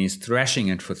 Yeah, and then he's thrashing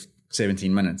it for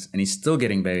 17 minutes, and he's still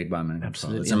getting buried by 1 minute.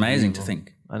 Absolutely, it's amazing to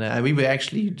think. I know. And we were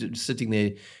actually sitting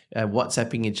there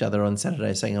WhatsApping each other on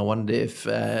Saturday saying, I wonder if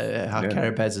how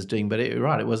Carapaz is doing. But it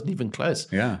wasn't even close.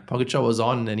 Yeah. Pogacar was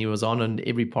on, and he was on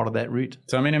every part of that route.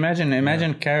 So, I mean, imagine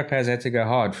Carapaz had to go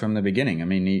hard from the beginning. I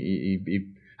mean, he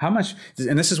how much,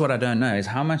 and this is what I don't know, is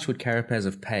how much would Carapaz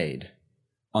have paid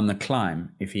on the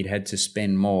climb if he'd had to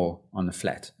spend more on the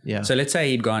flat? Yeah. So let's say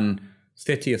he'd gone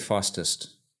 30th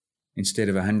fastest instead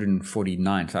of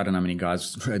 149th. I don't know how many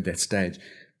guys rode that stage.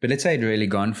 But let's say he'd really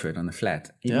gone for it on the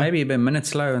flat. He'd maybe be a minute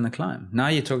slower on the climb. Now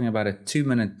you're talking about a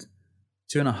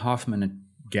 2.5 minute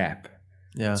gap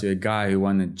to a guy who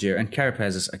won the Giro. And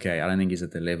Carapaz is, okay, I don't think he's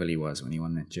at the level he was when he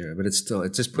won that Giro. But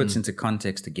it just puts into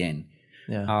context again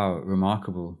how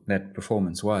remarkable that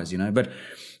performance was, But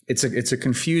it's a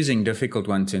confusing, difficult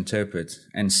one to interpret.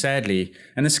 And sadly,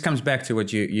 and this comes back to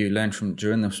what you learned from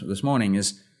during this morning,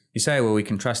 is you say, well, we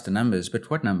can trust the numbers.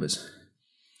 But what numbers?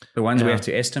 The ones we have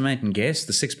to estimate and guess,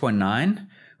 the 6.9,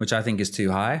 which I think is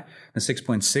too high, the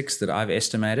 6.6 that I've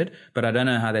estimated, but I don't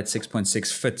know how that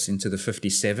 6.6 fits into the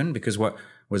 57, because what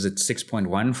was it,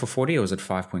 6.1 for 40 or was it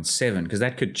 5.7? Because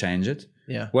that could change it.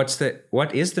 Yeah.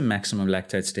 What is the maximum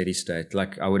lactate steady state?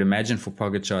 Like I would imagine for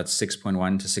Pogacar it's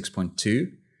 6.1 to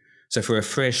 6.2. So for a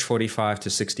fresh 45 to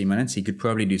 60 minutes, he could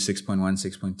probably do 6.1,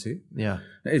 6.2. Yeah.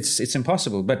 It's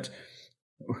impossible, but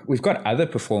we've got other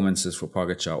performances for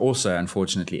Pogacar, also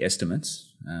unfortunately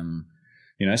estimates.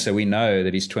 So we know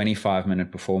that his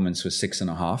 25-minute performance was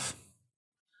 6.5.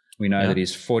 We know that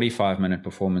his 45-minute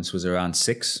performance was around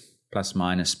 6, plus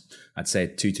minus, I'd say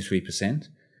 2 to 3%.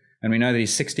 And we know that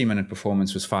his 60-minute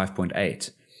performance was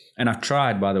 5.8. And I've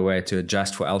tried, by the way, to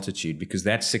adjust for altitude, because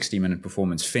that 60-minute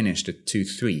performance finished at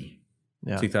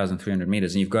 2,300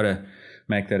 meters. And you've got to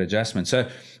make that adjustment. So,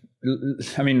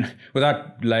 I mean,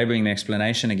 without laboring the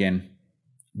explanation again,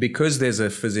 because there's a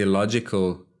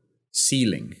physiological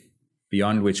ceiling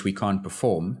beyond which we can't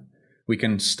perform, we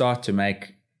can start to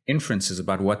make inferences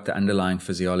about what the underlying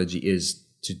physiology is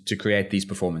to create these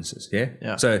performances.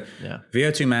 So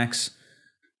VO2 max,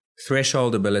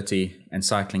 threshold ability, and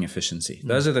cycling efficiency.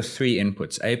 Those are the three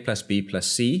inputs. A plus B plus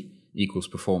C equals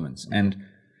performance. And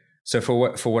so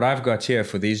for what I've got here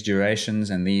for these durations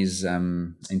and these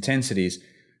intensities,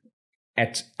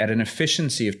 at an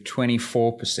efficiency of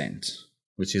 24%,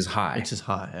 which is high. Which is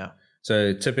high, yeah.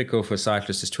 So typical for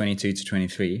cyclists is 22 to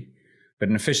 23. But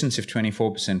an efficiency of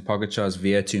 24%, Pogacar's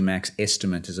VO2 max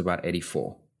estimate is about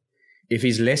 84. If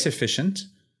he's less efficient,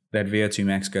 that VO2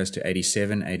 max goes to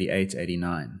 87, 88,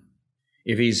 89.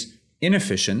 If he's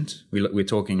inefficient, we're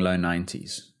talking low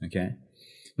 90s, okay?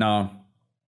 Now,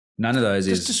 none of those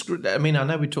I mean, I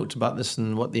know we talked about this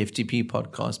in the FTP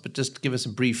podcast, but just give us a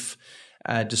brief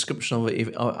description of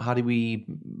how do we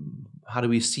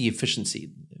see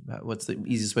efficiency? What's the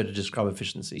easiest way to describe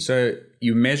efficiency? So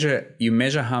you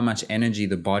measure how much energy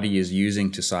the body is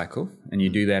using to cycle, and you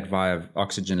do that via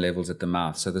oxygen levels at the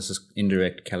mouth. So this is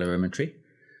indirect calorimetry.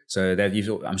 So that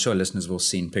I'm sure listeners will have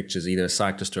seen pictures, either a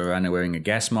cyclist or a runner wearing a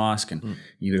gas mask and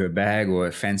either a bag or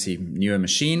a fancy newer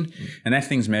machine. And that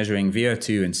thing's measuring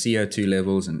VO2 and CO2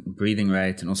 levels and breathing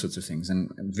rate and all sorts of things.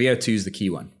 And VO2 is the key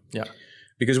one. Yeah.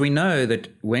 Because we know that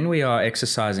when we are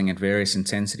exercising at various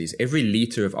intensities, every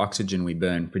liter of oxygen we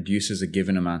burn produces a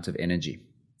given amount of energy.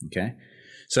 Okay.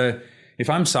 So if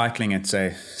I'm cycling at,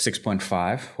 say,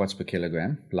 6.5 watts per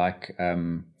kilogram, like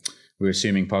we're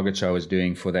assuming Pogacar was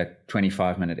doing for that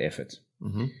 25-minute effort,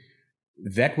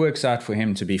 that works out for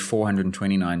him to be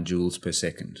 429 joules per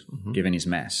second, given his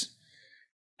mass.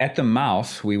 At the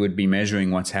mouth, we would be measuring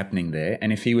what's happening there.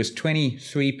 And if he was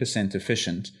 23%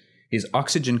 efficient, his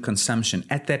oxygen consumption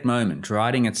at that moment,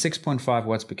 riding at 6.5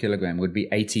 watts per kilogram, would be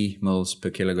 80 mils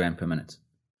per kilogram per minute.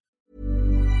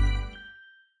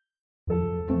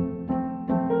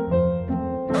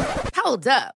 Hold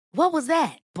up. What was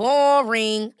that?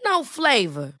 Boring. No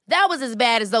flavor. That was as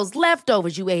bad as those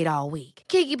leftovers you ate all week.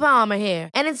 Keke Palmer here.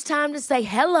 And it's time to say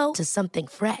hello to something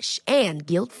fresh and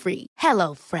guilt-free.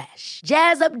 Hello Fresh.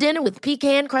 Jazz up dinner with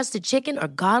pecan-crusted chicken or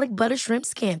garlic butter shrimp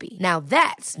scampi. Now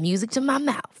that's music to my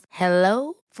mouth.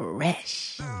 Hello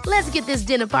Fresh. Let's get this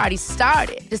dinner party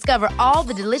started. Discover all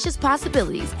the delicious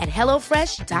possibilities at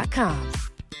HelloFresh.com.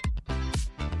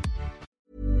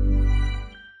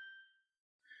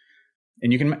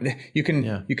 And you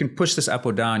can push this up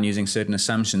or down using certain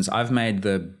assumptions. I've made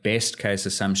the best case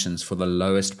assumptions for the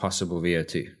lowest possible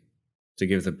VO2 to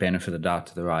give the benefit of the doubt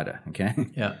to the rider. Okay.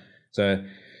 Yeah. So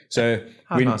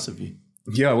how nice of you.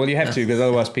 Yeah. Well, you have to, because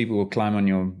otherwise people will climb on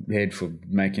your head for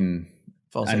making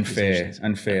false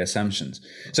unfair assumptions.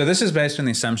 So this is based on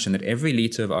the assumption that every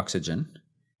liter of oxygen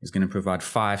is going to provide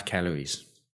 5 calories,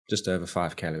 just over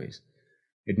 5 calories.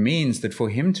 It means that for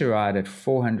him to ride at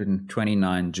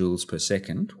 429 joules per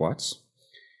second, watts,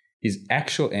 his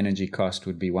actual energy cost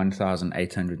would be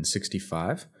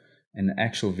 1,865, and the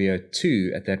actual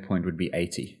VO2 at that point would be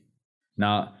 80.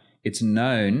 Now, it's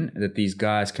known that these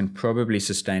guys can probably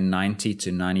sustain 90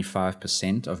 to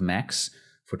 95% of max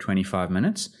for 25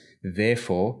 minutes.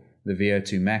 Therefore, the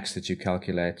VO2 max that you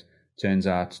calculate turns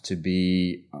out to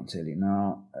be, I'll tell you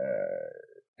now,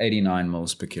 89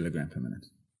 mils per kilogram per minute.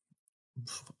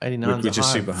 89, which is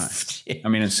super high. Yeah. I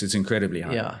mean, it's incredibly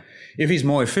high. Yeah. If he's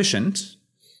more efficient,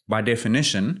 by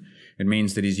definition, it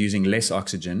means that he's using less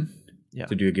oxygen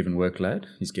to do a given workload.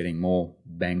 He's getting more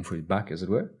bang for his buck, as it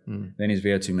were. Then his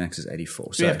VO2 max is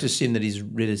 84. So you have to assume that he's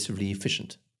relatively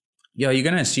efficient. Yeah, you're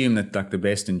going to assume that like the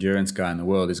best endurance guy in the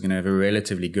world is going to have a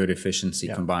relatively good efficiency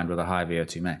combined with a high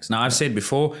VO2 max. Now, I've said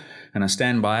before, and I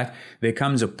stand by it, there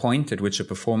comes a point at which a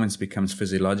performance becomes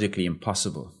physiologically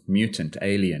impossible, mutant,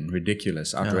 alien,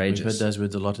 ridiculous, outrageous. We've heard those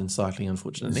words a lot in cycling,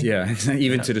 unfortunately. Yeah,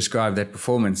 even to describe that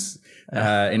performance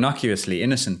innocuously,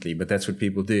 innocently, but that's what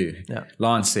people do. Yeah.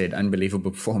 Lance said,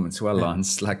 unbelievable performance. Well,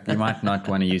 Lance, like you might not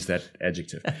want to use that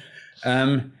adjective.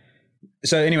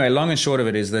 So anyway, long and short of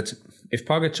it is that if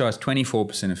Pogacar is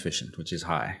 24% efficient, which is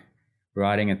high,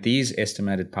 riding at these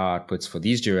estimated power outputs for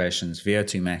these durations,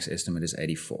 VO2 max estimate is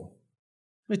 84.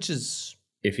 Which is...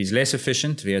 If he's less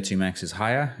efficient, VO2 max is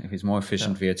higher. If he's more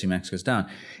efficient, VO2 max goes down.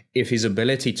 If his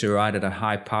ability to ride at a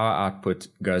high power output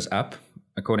goes up,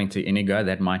 according to Inigo,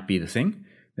 that might be the thing,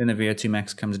 then the VO2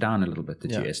 max comes down a little bit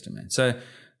that you estimate. So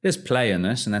there's play in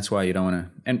this, and that's why you don't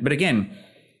want to... But again...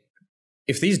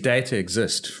 If these data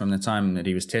exist from the time that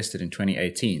he was tested in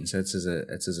 2018, so it's as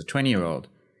a 20-year-old,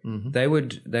 they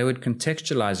would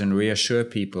contextualize and reassure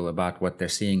people about what they're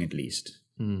seeing at least.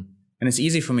 And it's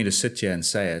easy for me to sit here and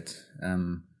say it,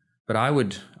 but I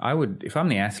would, if I'm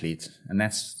the athlete and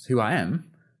that's who I am,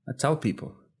 I'd tell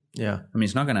people. Yeah. I mean,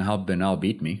 it's not going to help Bernal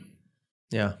beat me.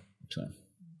 Yeah. So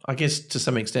I guess to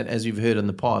some extent, as you've heard in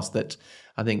the past, that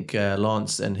I think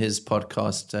Lance and his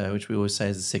podcast, which we always say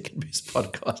is the second best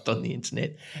podcast on the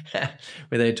internet,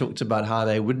 where they talked about how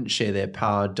they wouldn't share their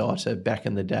power data back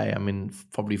in the day. I mean,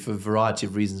 probably for a variety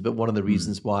of reasons, but one of the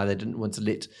reasons why they didn't want to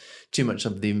let too much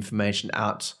of the information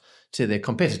out to their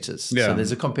competitors. Yeah. So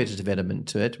there's a competitive element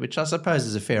to it, which I suppose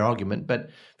is a fair argument. But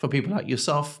for people like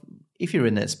yourself, if you're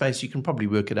in that space, you can probably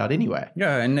work it out anyway.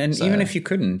 Yeah, and so, even if you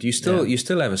couldn't, you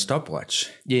still have a stopwatch.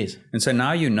 Yes. And so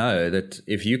now you know that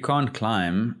if you can't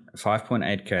climb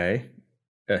 5.8K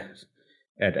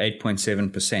at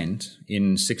 8.7%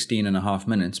 in 16 and a half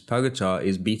minutes, Pogacar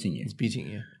is beating you. It's beating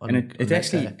you. And it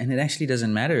actually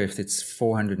doesn't matter if it's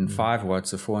 405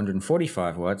 watts or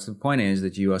 445 watts. The point is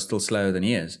that you are still slower than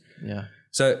he is. Yeah.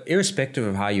 So irrespective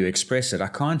of how you express it, I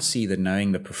can't see that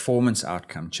knowing the performance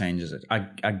outcome changes it.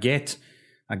 I get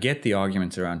the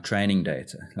argument around training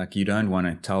data. Like you don't want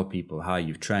to tell people how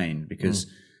you've trained because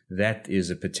that is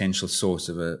a potential source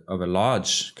of a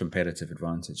large competitive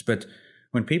advantage. But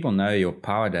when people know your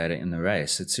power data in the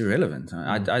race, it's irrelevant.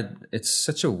 It's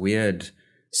such a weird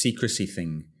secrecy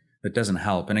thing that doesn't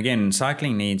help. And again,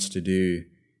 cycling needs to do,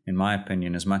 in my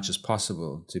opinion, as much as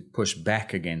possible to push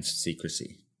back against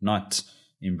secrecy, not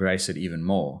embrace it even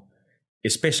more,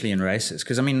 especially in races.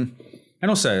 Because I mean,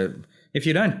 and also if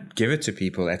you don't give it to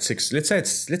people at 6, let's say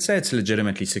it's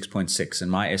legitimately 6.6, and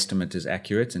my estimate is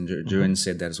accurate, and Durin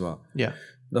said that as well. Yeah,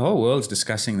 the whole world's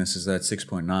discussing this as though it's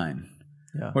 6.9.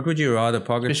 Yeah. What would you rather,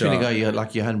 Pogacar? Especially when you go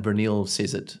like Johan Brunel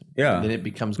says it. Yeah. Then it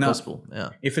becomes gospel. Yeah.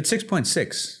 If it's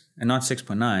 6.6 and not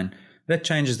 6.9, that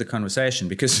changes the conversation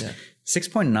because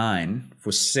 6.9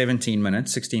 for 16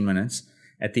 minutes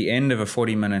at the end of a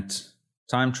 40-minute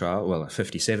time trial, well, a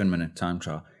 57-minute time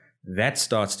trial, that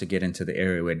starts to get into the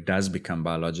area where it does become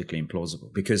biologically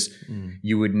implausible because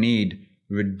you would need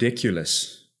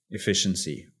ridiculous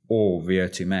efficiency or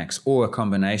VO2 max or a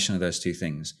combination of those two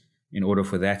things in order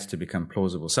for that to become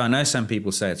plausible. So I know some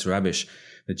people say it's rubbish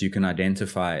that you can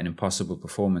identify an impossible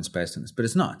performance based on this, but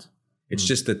it's not. It's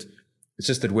just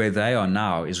that where they are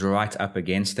now is right up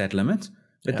against that limit.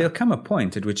 But there'll come a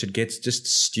point at which it gets just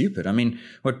stupid. I mean,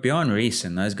 what Bjorn Ries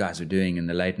and those guys were doing in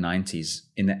the late 90s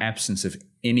in the absence of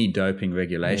any doping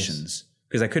regulations,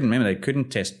 because they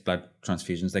couldn't test blood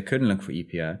transfusions, they couldn't look for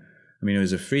EPO. I mean, it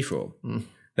was a free-for-all.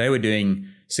 They were doing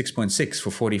 6.6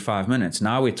 for 45 minutes.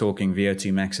 Now we're talking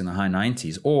VO2 max in the high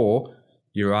 90s, or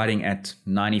you're riding at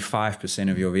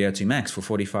 95% of your VO2 max for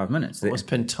 45 minutes. What was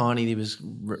Pantani? He was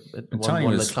one of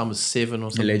the climb was 7 or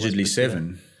something. Allegedly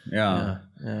 7. Yeah.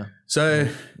 So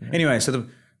anyway,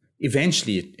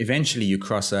 eventually you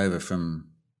cross over from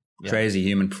crazy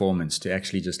human performance to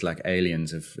actually just like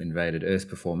aliens have invaded Earth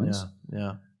performance.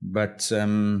 Yeah. But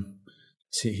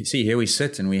see, here we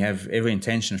sit and we have every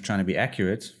intention of trying to be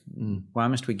accurate. Why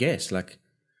must we guess? Like,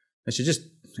 I should just,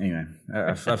 anyway,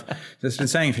 I've just been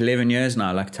saying for 11 years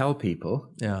now, like tell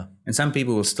people. Yeah. And some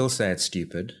people will still say it's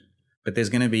stupid, but there's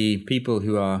going to be people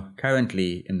who are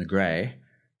currently in the gray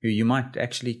who you might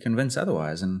actually convince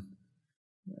otherwise and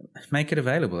make it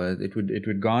available. It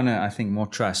would garner, I think, more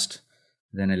trust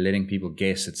than letting people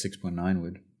guess at 6.9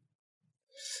 would.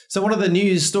 So one of the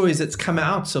news stories that's come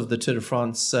out of the Tour de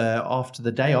France after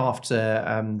the day after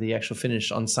the actual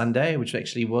finish on Sunday, which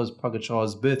actually was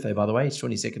Pogacar's birthday, by the way, his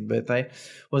 22nd birthday,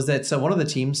 was that one of the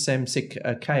teams,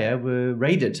 Samsic Kaya, were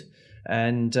raided.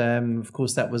 And of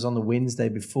course, that was on the Wednesday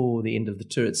before the end of the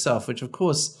Tour itself, which of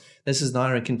course, this is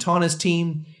Nairo Quintana's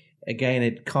team. Again,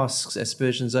 it casts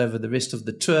aspersions over the rest of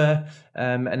the Tour,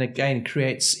 and again,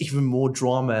 creates even more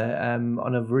drama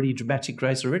on a really dramatic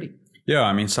race already. Yeah,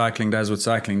 I mean, cycling does what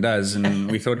cycling does, and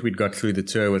we thought we'd got through the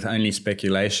Tour with only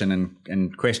speculation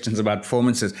and questions about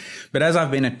performances. But as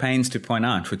I've been at pains to point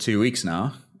out for 2 weeks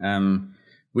now,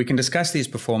 we can discuss these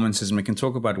performances and we can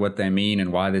talk about what they mean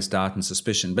and why there's doubt and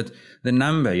suspicion. But the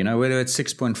number, whether it's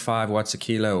 6.5 watts a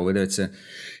kilo or whether it's an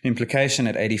implication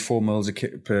at 84 mils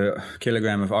per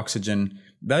kilogram of oxygen,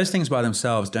 those things by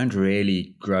themselves don't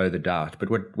really grow the doubt. But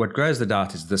what grows the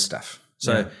doubt is this stuff.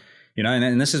 So,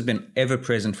 and this has been ever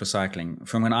present for cycling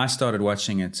from when I started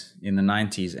watching it in the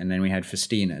 90s, and then we had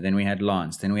Festina, then we had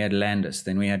Lance, then we had Landis,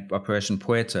 then we had Operation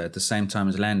Puerto at the same time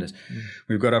as Landis.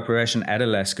 We've got Operation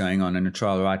Adelas going on in a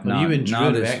trial right now. You and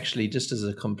Jeroen were actually, just as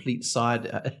a complete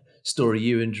side story,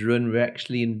 you and Jeroen were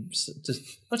actually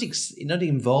not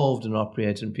involved in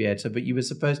Operation Puerto, but you were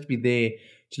supposed to be there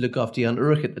to look after Jan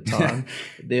Ulrich at the time.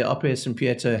 The Operation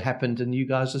Puerto happened, and you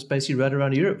guys just basically rode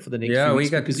around Europe for the next few weeks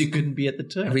because you couldn't be at the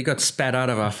Tour. We got spat out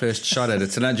of our first shot at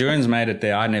it. So Jeroen's made it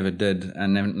there. I never did,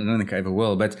 and I don't think I ever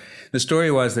will. But the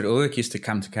story was that Ulrich used to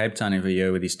come to Cape Town every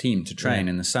year with his team to train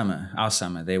in the summer, our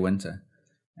summer, their winter.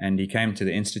 And he came to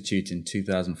the Institute in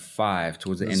 2005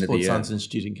 towards the end of the year. Sports Science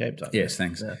Institute in Cape Town. Yes,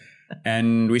 thanks. Yeah.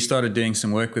 And we started doing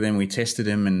some work with him. We tested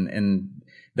him, and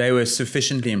they were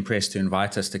sufficiently impressed to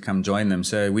invite us to come join them.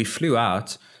 So we flew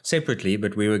out separately,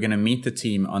 but we were going to meet the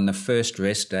team on the first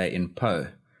rest day in Po.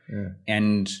 Yeah.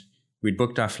 And we'd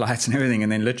booked our flights and everything.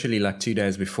 And then literally like 2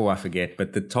 days before, I forget,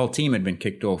 but the whole team had been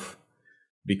kicked off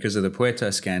because of the Puerto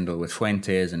scandal with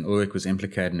Fuentes, and Ulrich was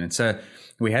implicated in it. So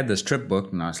we had this trip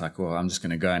booked, and I was like, well, I'm just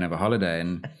going to go and have a holiday.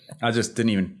 And I just didn't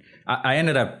even... I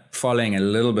ended up following a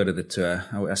little bit of the Tour.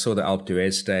 I saw the Alpe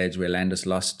d'Huez stage where Landis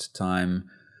lost time.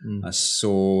 I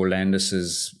saw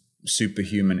Landis's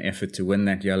superhuman effort to win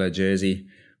that yellow jersey,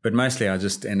 but mostly I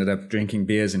just ended up drinking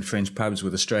beers in French pubs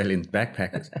with Australian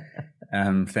backpackers.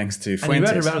 Thanks to Fuentes. And you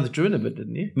rode around with Jeroen a bit,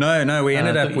 didn't you? No. We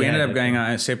ended up going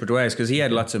our separate ways because he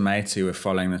had lots of mates who were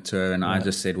following the Tour, and I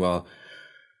just said, well,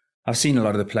 I've seen a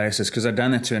lot of the places because I'd done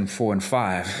the Tour in 4 and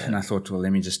 5, and I thought, well,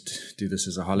 let me just do this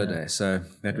as a holiday. So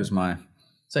that was my.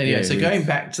 So anyway, going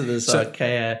back to this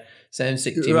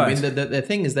Samsic team. Right. I mean, the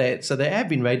thing is they have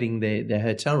been raiding their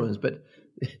hotel rooms, but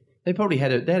they probably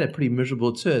had a pretty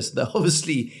miserable Tour. So they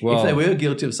obviously, if they were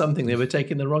guilty of something, they were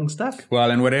taking the wrong stuff.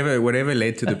 Well, and whatever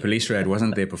led to the police raid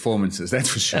wasn't their performances, that's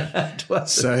for sure.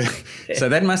 So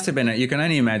that must have been you can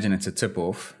only imagine it's a tip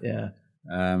off. Yeah.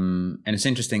 And it's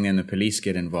interesting then the police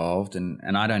get involved, and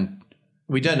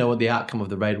we don't know what the outcome of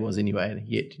the raid was anyway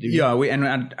yet.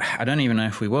 I don't even know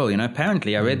if we will.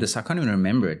 Apparently I read this. I can't even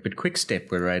remember it. But Quick Step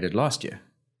were raided last year.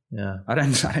 Yeah, I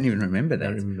don't even remember that. I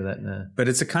don't remember that. No. But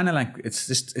it's a kind of like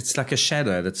it's like a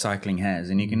shadow that cycling has,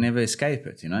 and you can never escape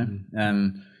it.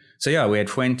 So we had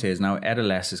Fuentes. Now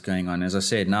Adelas is going on. As I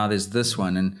said, now there's this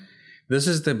one, and this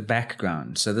is the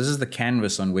background. So this is the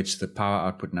canvas on which the power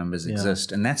output numbers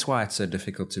exist, and that's why it's so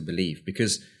difficult to believe,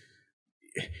 because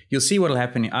you'll see what will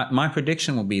happen. My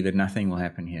prediction will be that nothing will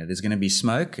happen here. There's going to be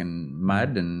smoke and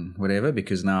mud and whatever,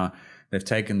 because now they've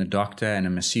taken the doctor and a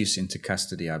masseuse into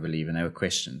custody, I believe, and they were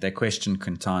questioned. They questioned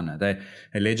Quintana. They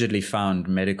allegedly found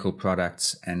medical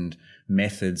products and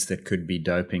methods that could be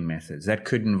doping methods. That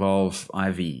could involve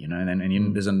IV,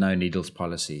 and there's a no needles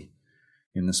policy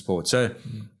in the sport. So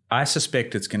I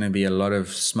suspect it's going to be a lot of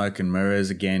smoke and mirrors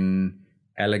again,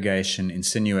 allegation,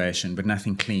 insinuation, but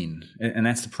nothing clean. And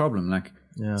that's the problem.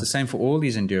 It's the same for all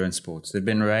these endurance sports. There have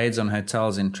been raids on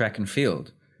hotels in track and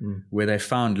field where they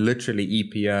found literally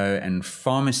EPO and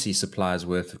pharmacy supplies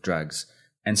worth of drugs,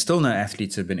 and still no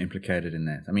athletes have been implicated in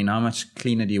that. I mean, how much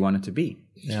cleaner do you want it to be?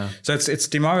 Yeah. So it's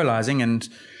demoralizing. And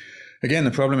again,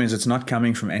 the problem is it's not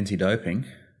coming from anti-doping.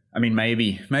 I mean,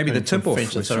 maybe the tip-off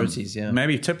French authorities,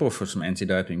 maybe tip-off for some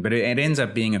anti-doping, but it ends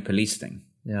up being a police thing.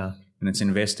 Yeah. And it's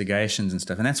investigations and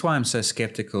stuff. And that's why I'm so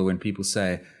skeptical when people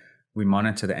say we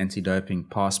monitor the anti-doping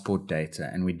passport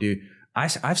data. And we do.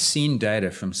 I've seen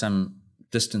data from some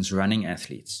distance running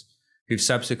athletes who've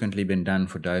subsequently been done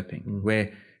for doping,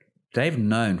 where they've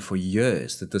known for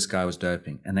years that this guy was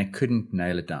doping and they couldn't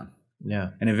nail it down.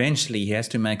 Yeah. And eventually he has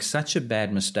to make such a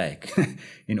bad mistake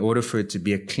in order for it to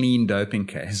be a clean doping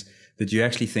case that you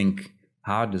actually think,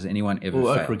 how does anyone ever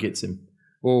fail? Oprah gets him.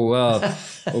 Oh, well,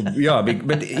 yeah,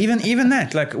 but even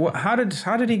that, like, how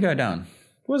did he go down?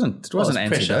 It wasn't anti-doping.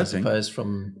 Pressure, I suppose,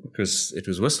 from... It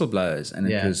was whistleblowers, and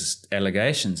it was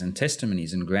allegations and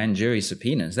testimonies and grand jury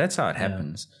subpoenas. That's how it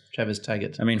happens. Travis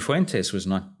Taggart. I mean, Fuentes was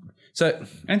not... So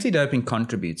anti-doping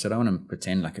contributes. I don't want to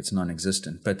pretend like it's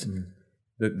non-existent, but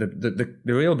the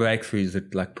real breakthroughs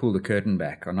that like pull the curtain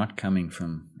back are not coming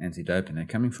from anti-doping. They're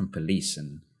coming from police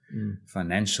and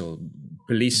financial.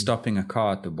 Police stopping a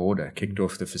car at the border kicked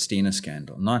off the Festina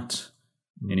scandal, not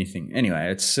anything. Anyway,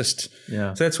 it's just...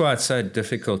 So that's why it's so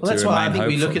difficult to remain hopeful. That's why I think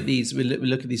we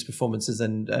look at these performances,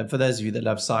 and for those of you that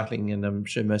love cycling, and I'm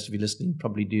sure most of you listening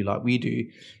probably do like we do,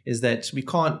 is that we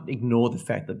can't ignore the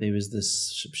fact that there is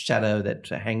this shadow that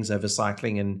hangs over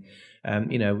cycling, and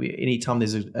anytime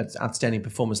there's an outstanding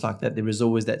performance like that, there is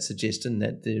always that suggestion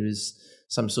that there is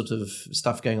some sort of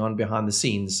stuff going on behind the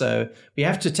scenes. So we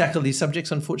have to tackle these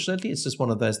subjects, unfortunately. It's just one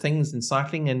of those things in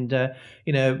cycling. And,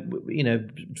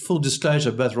 full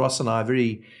disclosure, both Ross and I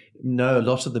know a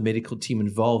lot of the medical team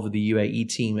involved with the UAE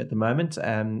team at the moment.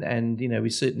 We're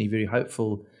certainly very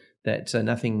hopeful that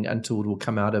nothing untoward will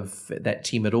come out of that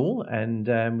team at all.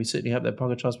 And we certainly hope that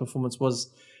Pogacar's performance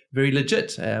was very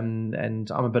legit.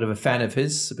 And I'm a bit of a fan of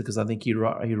his because I think he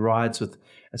rides with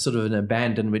a sort of an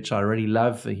abandon, which I really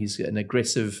love. He's an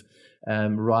aggressive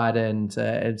rider, and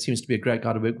it seems to be a great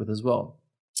guy to work with as well.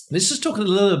 Let's just talk a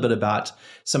little bit about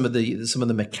some of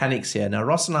the mechanics here. Now,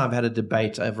 Ross and I have had a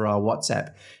debate over our WhatsApp.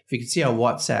 If you can see our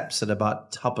WhatsApps at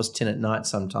about 10:30 at night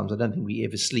sometimes, I don't think we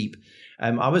ever sleep.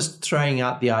 I was throwing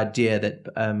out the idea that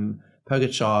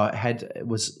Pogacar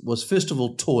was first of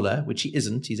all taller, which he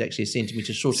isn't. He's actually a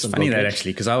centimetre shorter than Roglic. Funny that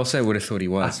actually, because I also would have thought he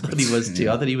was. I thought he was too.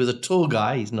 I thought he was a tall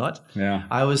guy. He's not. Yeah.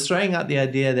 I was throwing out the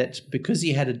idea that because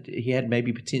he had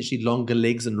maybe potentially longer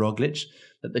legs than Roglic,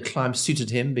 that the climb suited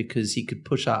him because he could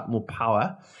push out more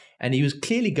power, and he was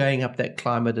clearly going up that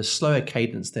climb at a slower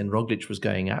cadence than Roglic was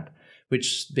going up,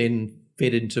 which then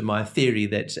fed into my theory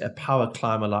that a power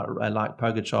climber like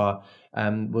Pogacar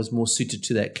was more suited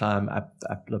to that climb up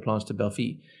La Planche de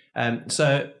Belfi.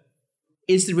 So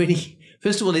is there any...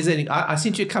 First of all, I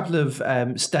sent you a couple of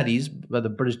studies by the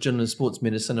British Journal of Sports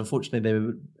Medicine. Unfortunately, they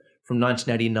were from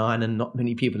 1989 and not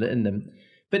many people are in them.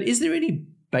 But is there any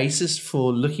basis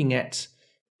for looking at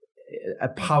a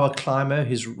power climber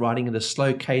who's riding at a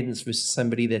slow cadence versus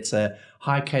somebody that's a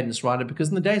high cadence rider? Because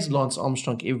in the days of Lance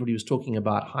Armstrong, everybody was talking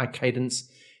about high cadence.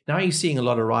 Now you're seeing a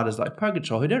lot of riders like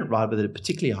Pogacar who don't ride with a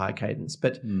particularly high cadence,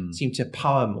 but seem to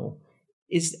power more.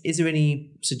 Is there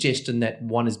any suggestion that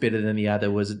one is better than the other,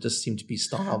 or does it just seem to be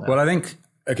style now? Well, I think,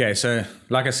 okay, so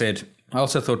like I said, I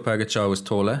also thought Pogacar was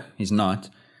taller. He's not.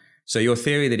 So your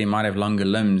theory that he might have longer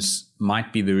limbs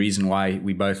might be the reason why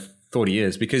we both thought he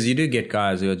is, because you do get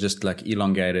guys who are just like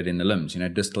elongated in the limbs,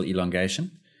 distal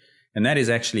elongation. And that is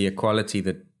actually a quality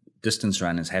that distance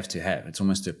runners have to have. It's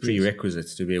almost a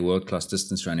prerequisite to be a world-class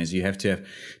distance runner, is you have to have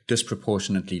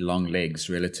disproportionately long legs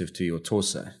relative to your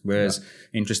torso. Whereas,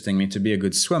 interestingly, to be a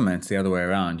good swimmer, it's the other way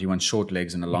around. You want short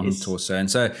legs and a long torso. And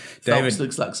so David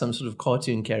looks like some sort of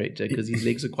cartoon character because his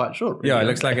legs are quite short. Really. Yeah, it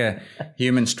looks like a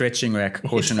human stretching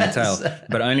cautionary tale,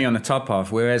 but only on the top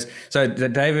half. Whereas, so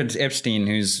David Epstein,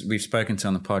 we've spoken to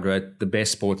on the pod, wrote the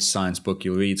best sports science book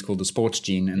you'll read. It's called The Sports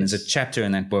Gene. And there's a chapter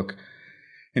in that book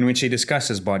in which he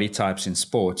discusses body types in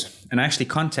sport. And I actually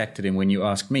contacted him when you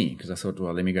asked me, because I thought,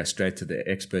 well, let me go straight to the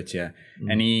expert here.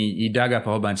 And he dug up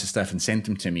a whole bunch of stuff and sent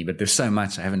them to me, but there's so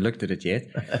much, I haven't looked at it yet.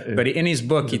 But in his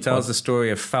book, he tells the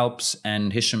story of Phelps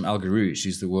and Hisham Al Garouche,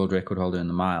 who's the world record holder in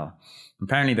the mile.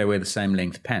 Apparently they wear the same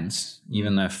length pants,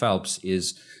 even though Phelps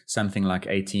is something like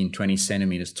 18, 20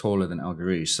 centimeters taller than Al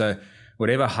Garouche. So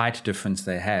whatever height difference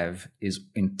they have is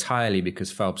entirely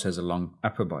because Phelps has a long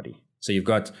upper body. So you've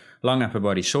got long upper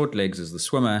body, short legs as the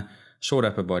swimmer, short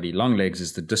upper body, long legs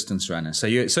as the distance runner. So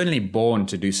you're certainly born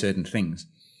to do certain things.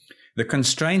 The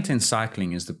constraint in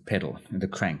cycling is the pedal, the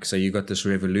crank. So you've got this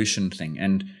revolution thing.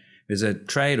 And there's a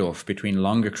trade-off between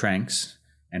longer cranks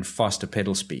and faster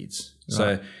pedal speeds. Right.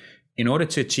 So in order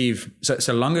to achieve,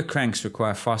 so longer cranks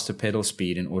require faster pedal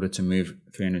speed in order to move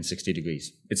 360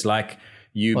 degrees. It's like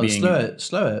being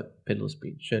slower pedal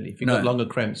speed, surely. If you've got longer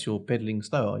cramps, you're pedaling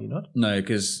slower, are you not? No,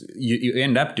 because you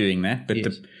end up doing that, but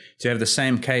to have the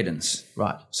same cadence.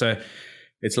 Right. So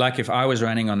it's like if I was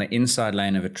running on the inside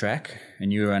lane of a track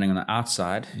and you were running on the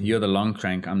outside, you're the long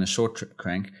crank, I'm the short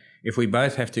crank. If we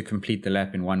both have to complete the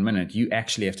lap in 1 minute, you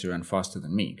actually have to run faster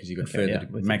than me because you got further.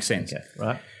 It makes sense. Okay,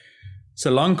 right. So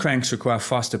long cranks require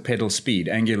faster pedal speed,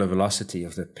 angular velocity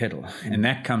of the pedal, and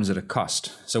that comes at a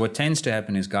cost. So what tends to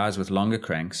happen is guys with longer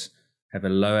cranks have a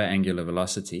lower angular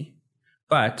velocity,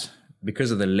 but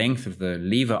because of the length of the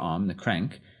lever arm, the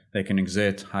crank, they can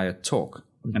exert higher torque.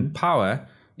 And power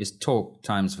is torque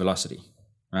times velocity,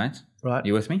 right? Right.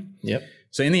 You with me? Yep.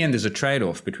 So in the end, there's a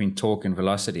trade-off between torque and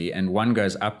velocity, and one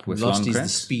goes up with long Velocity is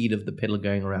cranks. the speed of the pedal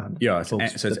going around. Yeah, so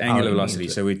it's angular velocity.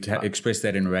 So we Right. express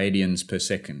that in radians per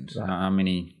second. Right. How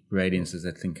many radians does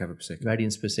that thing cover per second?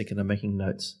 Radians per second. I'm making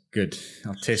notes. Good.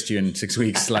 I'll test you in 6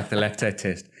 weeks like the lactate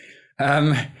test.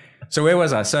 So where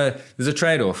was I? So there's a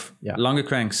trade-off. Yeah. Longer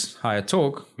cranks, higher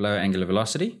torque, lower angular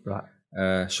velocity.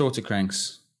 Right. Shorter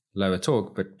cranks, lower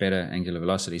torque, but better angular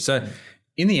velocity. So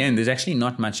in the end, there's actually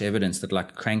not much evidence that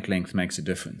like crank length makes a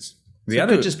difference. The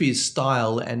other could just be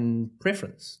style and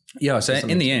preference. Yeah, so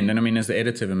in the end, and I mean, as the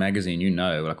editor of a magazine, you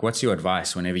know, like, what's your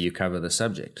advice whenever you cover the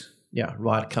subject? Yeah,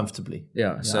 ride comfortably.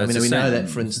 Yeah, so I mean, we know that,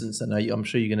 for instance, and I'm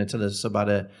sure you're going to tell us about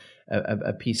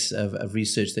a piece of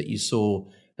research that you saw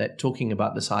that talking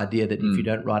about this idea that if you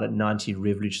don't ride at 90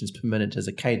 revolutions per minute as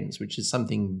a cadence, which is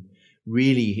something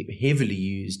really heavily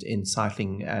used in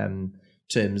cycling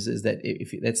terms, is that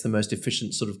if that's the most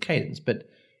efficient sort of cadence. But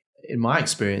in my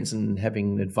experience and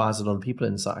having advised a lot of people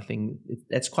in cycling,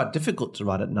 that's quite difficult to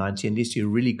ride at 90 unless you're a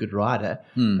really good rider.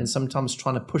 And sometimes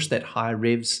trying to push that high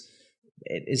revs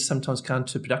is sometimes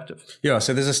counterproductive. Yeah,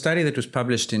 so there's a study that was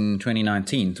published in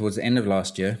 2019, towards the end of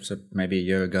last year, so maybe a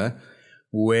year ago,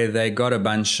 where they got a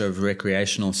bunch of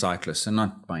recreational cyclists, and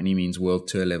not by any means world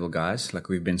tour level guys like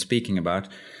we've been speaking about,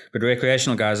 but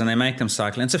recreational guys, and they make them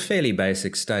cycle. And it's a fairly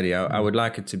basic study. I would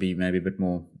like it to be maybe a bit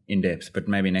more in-depth, but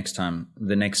maybe next time,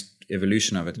 the next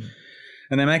evolution of it.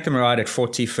 And they make them ride at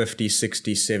 40, 50,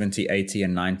 60, 70, 80,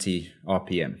 and 90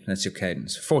 RPM. That's your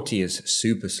cadence. 40 is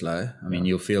super slow. I mean,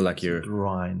 you'll feel like you're...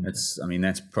 grind.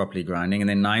 That's properly grinding. And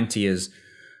then 90 is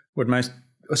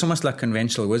it's almost like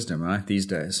conventional wisdom, right, these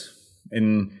days.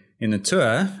 In the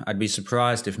tour, I'd be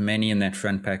surprised if many in that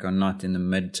front pack are not in the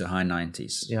mid to high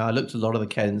 90s. Yeah, I looked at a lot of the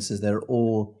cadences. They're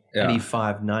all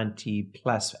 85, 90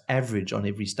 plus average on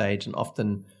every stage, and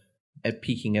often at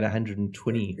peaking at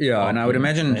 120. Yeah, and I would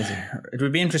imagine it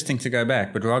would be interesting to go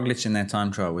back, but Roglic in that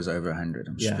time trial was over 100,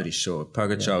 I'm pretty sure.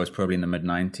 Pogacar was probably in the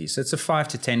mid-90s. So it's a 5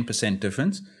 to 10%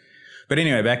 difference. But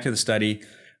anyway, back to the study.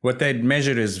 What they'd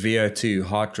measured is VO2,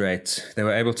 heart rate. They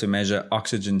were able to measure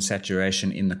oxygen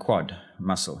saturation in the quad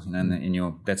muscle,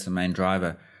 that's the main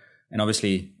driver. And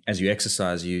obviously, as you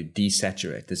exercise, you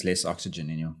desaturate. There's less oxygen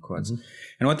in your quads.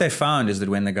 And what they found is that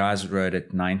when the guys rode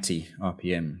at 90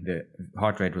 RPM, their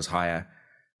heart rate was higher,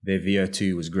 their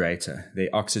VO2 was greater, their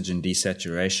oxygen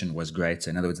desaturation was greater.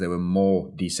 In other words, they were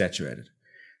more desaturated.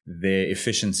 Their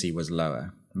efficiency was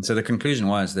lower. And so the conclusion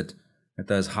was that at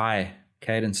those high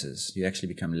cadences, you actually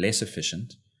become less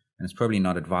efficient, and it's probably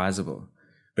not advisable.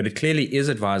 But it clearly is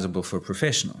advisable for a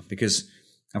professional, because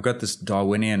I've got this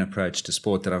Darwinian approach to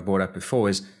sport that I've brought up before,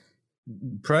 is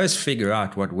pros figure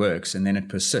out what works and then it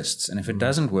persists. And if it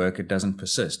doesn't work, it doesn't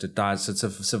persist. It dies. It's a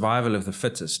survival of the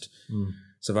fittest,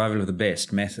 survival of the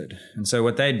best method. And so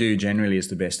what they do generally is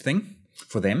the best thing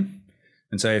for them.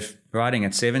 And so if riding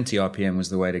at 70 RPM was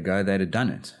the way to go, they'd have done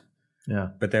it. Yeah.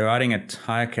 But they're riding at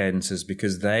higher cadences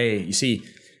because you see,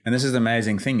 and this is the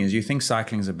amazing thing, is you think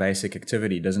cycling is a basic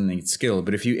activity, doesn't need skill.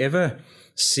 But if you ever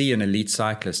see an elite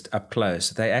cyclist up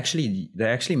close, they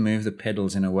actually move the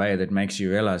pedals in a way that makes you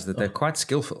realize that they're quite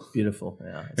skillful. Beautiful.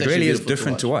 Yeah. It really is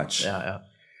different to watch. Yeah.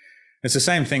 It's the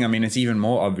same thing. I mean, it's even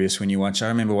more obvious when you watch. I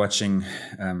remember watching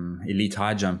elite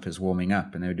high jumpers warming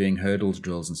up, and they were doing hurdles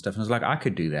drills and stuff. And I was like, I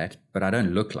could do that, but I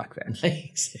don't look like that.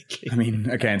 Exactly. I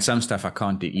mean, okay, and some stuff I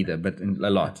can't do either, but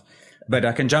a lot. But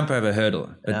I can jump over a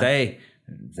hurdle. But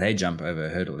they jump over a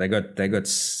hurdle. They got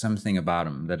something about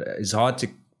them that is hard to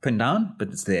pin down, but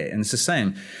it's there. And it's the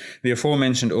same. The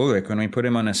aforementioned Ulrich, when we put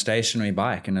him on a stationary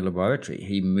bike in a laboratory,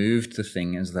 he moved the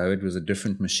thing as though it was a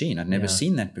different machine. I'd never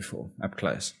seen that before up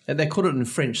close. And they call it in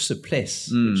French souplesse,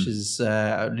 which is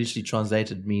literally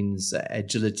translated means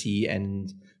agility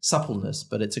and suppleness,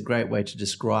 but it's a great way to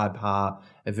describe how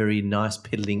a very nice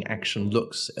pedaling action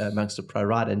looks amongst a pro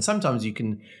rider. And sometimes you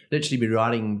can literally be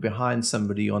riding behind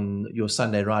somebody on your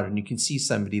Sunday ride, and you can see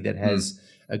somebody that has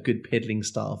a good pedaling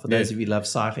style, for those of you who love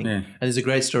cycling. And there's a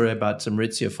great story about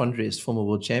Maurizio Fondriest, former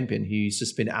world champion, who used to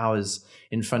spend hours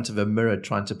in front of a mirror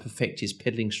trying to perfect his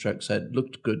pedaling stroke so it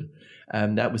looked good.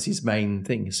 That was his main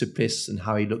thing. Souplesse and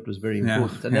how he looked was very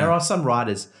important. And there are some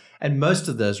riders, and most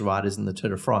of those riders in the Tour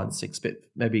de France,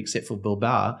 except for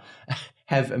Bilbao,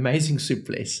 have amazing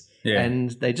souplesse. Yeah. And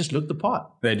they just look the part.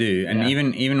 They do. And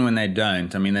even when they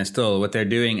don't, I mean, they're still, what they're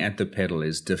doing at the pedal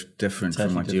is different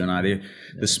from what you and I do.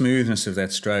 The smoothness of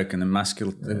that stroke and the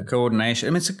the coordination. I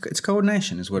mean, it's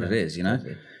coordination is what it is, you know.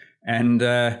 Totally. And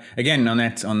again,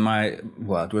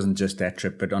 it wasn't just that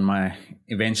trip, but on my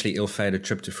eventually ill-fated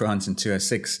trip to France in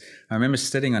 2006, I remember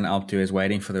sitting on Alpe d'Huez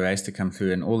waiting for the race to come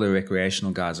through, and all the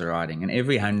recreational guys are riding, and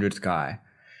every 100th guy,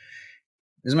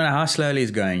 doesn't matter how slowly he's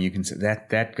going, you can say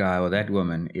that guy or that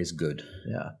woman is good.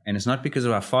 Yeah. And it's not because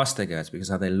of how fast they go, it's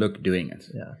because of how they look doing it.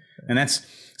 Yeah. And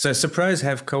so pros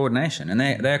have coordination, and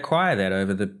they acquire that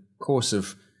over the course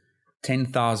of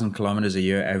 10,000 kilometers a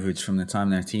year average from the time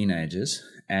they're teenagers.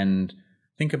 And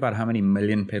think about how many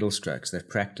million pedal strokes they've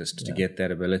practiced to get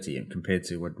that ability compared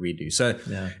to what we do. So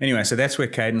anyway, so that's where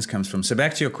Cadence comes from. So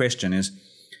back to your question is,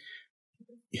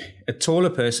 a taller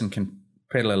person can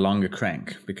pedal a longer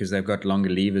crank because they've got longer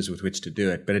levers with which to do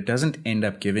it, but it doesn't end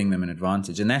up giving them an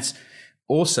advantage. And that's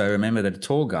also, remember that a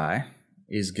tall guy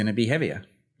is going to be heavier.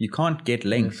 You can't get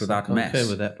length without mass.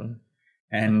 With that one.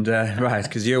 And right,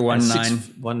 because you're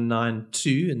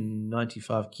 192 and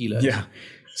 95 kilos. Yeah.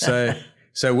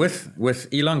 So with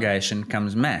elongation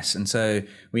comes mass. And so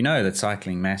we know that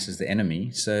cycling mass is the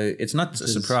enemy. So it's not a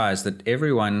surprise that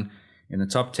everyone in the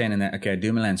top 10 in that, okay,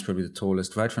 Dumoulin's probably the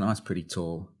tallest. Wout van Aert's pretty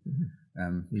tall.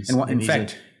 He's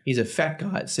a fat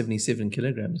guy at 77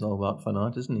 kilograms, old Wout van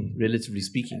Aert, isn't he? Relatively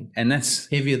speaking. And that's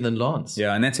heavier than Lance.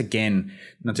 Yeah, and that's, again,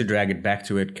 not to drag it back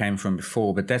to where it came from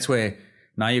before, but that's where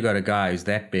now you got a guy who's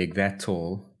that big, that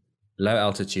tall, low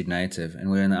altitude native,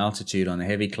 and we're in the altitude on the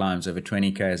heavy climbs over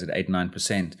 20 Ks at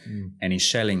 8-9%, and he's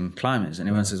shelling climbers. And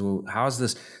everyone says, well, how's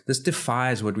this? This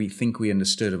defies what we think we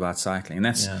understood about cycling. And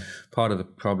that's part of the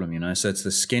problem, So it's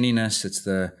the skinniness, it's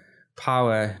the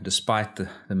power despite the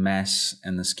mass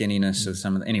and the skinniness of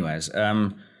some of the... Anyways, so...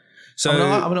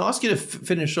 I'm going to ask you to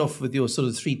finish off with your sort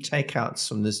of 3 takeouts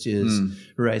from this year's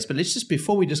race. But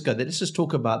before we just go there, let's just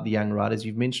talk about the young riders.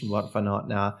 You've mentioned Wout van Aert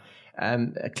now.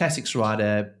 A classics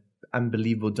rider,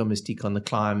 unbelievable domestique on the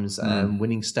climbs,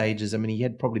 winning stages. I mean, he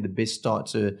had probably the best start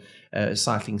to a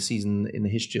cycling season in the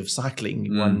history of cycling.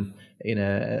 He won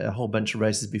a whole bunch of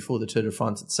races before the Tour de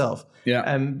France itself.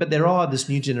 Yeah. But there are this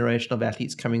new generation of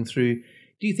athletes coming through.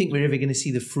 Do you think we're ever going to see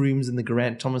the Froomes and the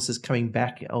Geraint Thomases coming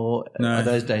back, or are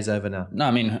those days over now? No,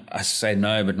 I mean, I say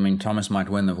no, but I mean, Thomas might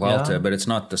win the Vuelta, but it's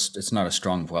not a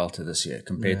strong Vuelta this year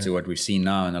compared to what we've seen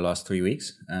now in the last 3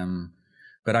 weeks.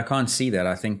 But I can't see that.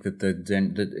 I think that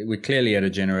we're clearly at a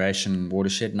generation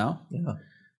watershed now. Yeah.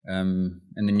 And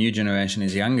the new generation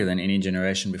is younger than any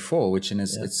generation before, which in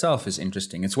itself is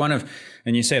interesting. It's one of,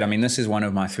 and you said, I mean, this is one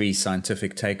of my 3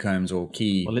 scientific take-homes or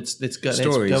key let's go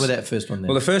stories. Let's go with that first one then.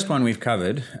 Well, the first one we've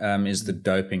covered is the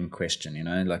doping question,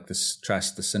 like this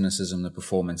trust, the cynicism, the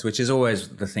performance, which is always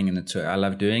the thing in the Tour. I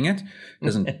love doing it.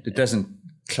 It doesn't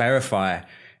clarify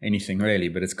anything really,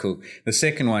 but it's cool. The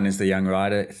second one is the young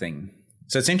rider thing.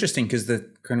 So it's interesting because the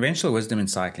conventional wisdom in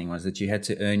cycling was that you had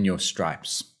to earn your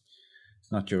stripes.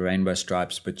 Not your rainbow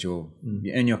stripes, but you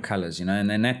earn your colors, and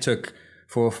then that took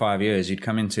 4 or 5 years. You'd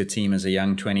come into a team as a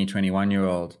young 20,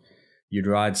 21-year-old. You'd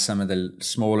ride some of the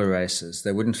smaller races.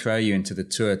 They wouldn't throw you into the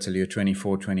Tour till you're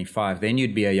 24, 25. Then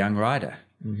you'd be a young rider.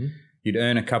 Mm-hmm. You'd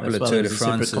earn a couple of Tour de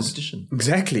France. Competition.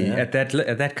 Exactly, at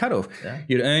that cutoff. Yeah.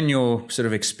 You'd earn your sort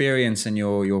of experience and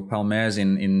your Palmares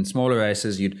in smaller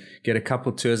races. You'd get a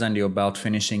couple tours under your belt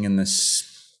finishing in this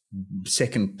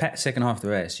second half of the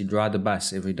race. You'd ride the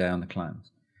bus every day on the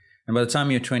climbs. And by the time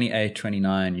you're 28,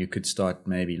 29, you could start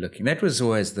maybe looking. That was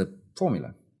always the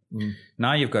formula.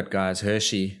 Now you've got guys,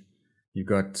 Hershey, you've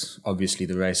got obviously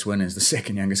the race winners, the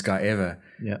second youngest guy ever.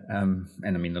 Yeah. And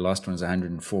I mean, the last one's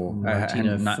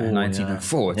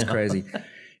 1904. It's crazy.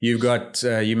 You've got,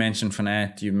 you mentioned Van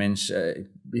Aert, you mentioned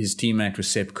his teammate was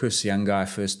Sepp Kuss, young guy,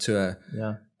 first Tour.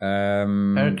 Yeah.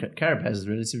 Carapaz is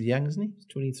relatively young, isn't he?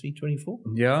 23, 24?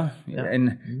 Yeah.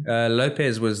 And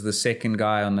Lopez was the second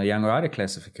guy on the young rider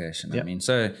classification. I mean,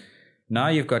 so now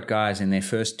you've got guys in their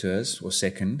first tours or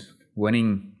second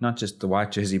winning not just the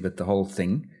white jersey, but the whole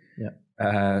thing.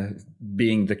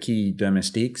 Being the key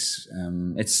domestiques.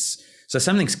 So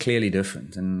something's clearly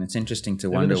different, and it's interesting to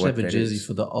wonder what that is. They have a jersey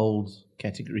for the old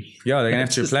category. Yeah, they're going to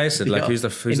have to replace it. Like who's the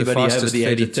fastest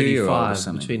 32-year-old or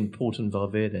something? Between Port and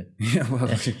Valverde. Yeah, well, you're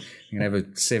going to have a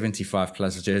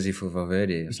 75-plus jersey for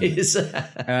Valverde or something. Yes.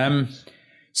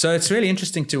 So it's really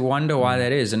interesting to wonder why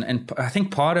that is. And I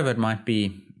think part of it might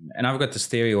be, and I've got this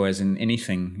theory always in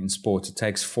anything in sports, it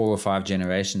takes 4 or 5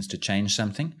 generations to change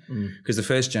something. Because the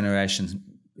first generation,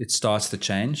 it starts to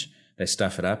change. They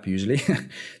stuff it up usually.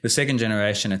 The second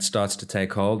generation, it starts to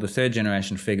take hold. The third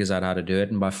generation figures out how to do it.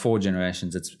 And by 4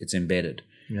 generations, it's embedded.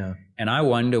 Yeah. And I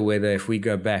wonder whether if we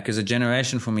go back, because a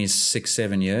generation for me is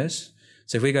 6-7 years.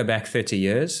 So if we go back 30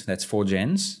 years, that's 4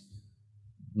 gens,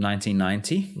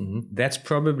 1990. That's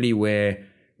probably where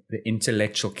the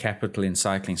intellectual capital in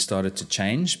cycling started to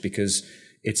change, because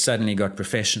it suddenly got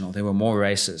professional. There were more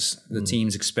races. The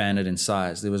teams expanded in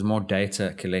size. There was more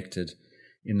data collected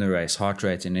in the race, heart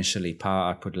rate initially, power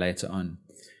output later on.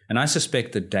 And I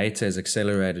suspect that data has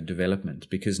accelerated development,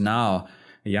 because now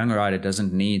a young rider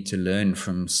doesn't need to learn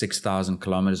from 6,000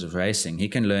 kilometers of racing. He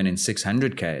can learn in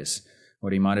 600 Ks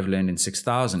what he might have learned in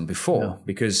 6,000 before,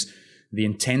 because the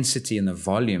intensity and the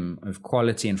volume of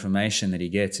quality information that he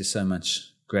gets is so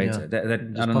much greater.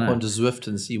 Just pop onto Zwift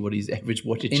and see what his average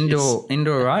wattage is.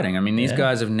 Indoor riding. I mean, these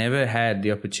guys have never had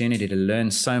the opportunity to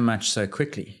learn so much so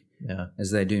quickly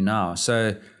as they do now.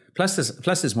 So plus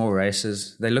there's more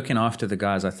races. They're looking after the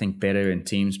guys, I think, better in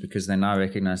teams, because they now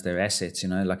recognize their assets.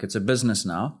 Like it's a business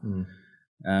now.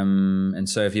 And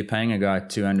so if you're paying a guy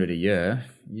 $200 a year,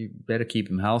 you better keep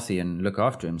him healthy and look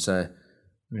after him. So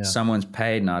someone's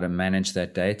paid now to manage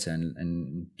that data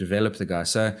and develop the guy.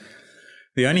 So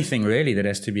the only thing really that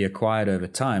has to be acquired over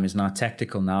time is now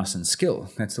tactical nous and skill.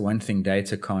 That's the one thing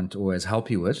data can't always help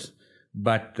you with.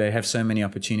 But they have so many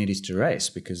opportunities to race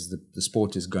because the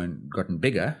sport has gotten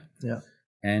bigger. Yeah.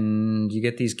 And you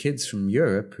get these kids from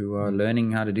Europe who are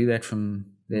learning how to do that from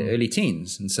their early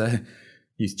teens. And so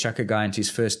you chuck a guy into his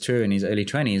first tour in his early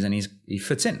 20s and he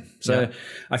fits in. So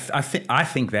I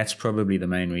think that's probably the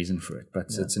main reason for it. But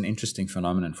it's an interesting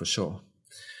phenomenon for sure.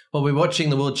 Well, we're watching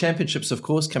the World Championships, of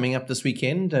course, coming up this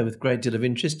weekend with a great deal of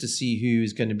interest to see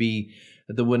who's going to be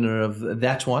the winner of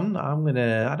that one.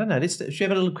 I don't know, should we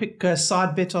have a little quick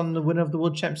side bet on the winner of the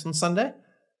World Champs on Sunday?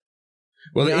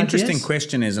 Well, the interesting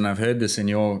question is, and I've heard this in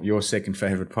your second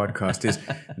favorite podcast, is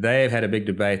they've had a big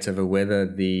debate over whether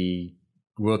the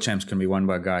World Champs can be won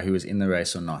by a guy who was in the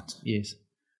race or not. Yes.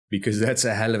 Because that's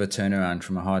a hell of a turnaround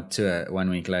from a hard tour 1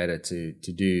 week later to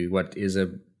do what is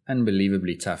a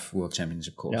unbelievably tough World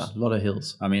Championship course. Yeah, a lot of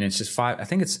hills. I mean, it's just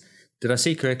did I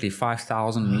see correctly,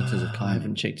 5,000 meters of climbing? I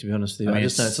haven't checked, to be honest with you. I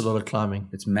just know it's a lot of climbing.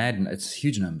 It's mad. It's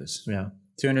huge numbers. Yeah.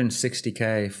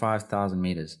 260K, 5,000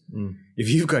 meters. If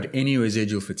you've got any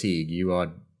residual fatigue, you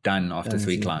are done after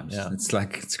 3 climbs. Yeah.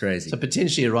 It's crazy. So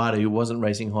potentially a rider who wasn't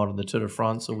racing hard on the Tour de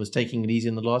France or was taking it easy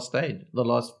in the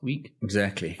last week.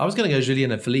 Exactly. I was going to go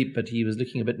Julien Philippe, but he was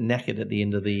looking a bit knackered at the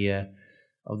end of the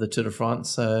Tour de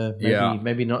France. So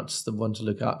maybe not the one to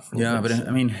look out for. Yeah, but I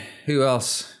mean, who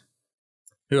else?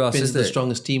 Who else is there? The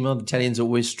strongest team. The Italians are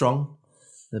always strong.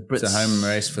 The Brits. It's a home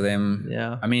race for them.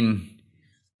 Yeah. I mean,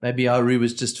 maybe Aru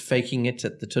was just faking it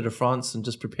at the Tour de France and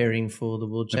just preparing for the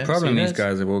World Champs. The problem these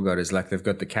guys have all got is they've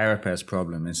got the Carapaz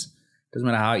problem. It doesn't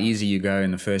matter how easy you go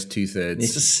in the first 2/3.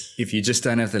 Yes. If you just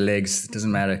don't have the legs, it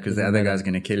doesn't matter because the other guy's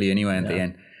going to kill you anyway at the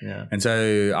end. Yeah. And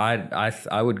so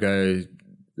I would go.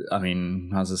 I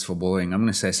mean, how's this for boring? I'm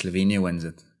going to say Slovenia wins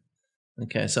it.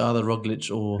 Okay, so either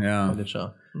Roglic or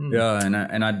Pogacar. Yeah,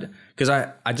 and because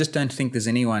I just don't think there's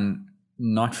anyone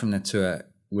not from the Tour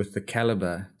with the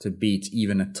caliber to beat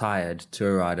even a tired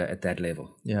Tour rider at that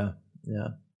level. Yeah.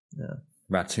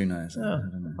 But who knows? Yeah.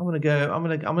 I'm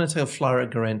gonna take a flyer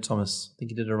at Geraint Thomas. I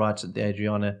think he did it right at the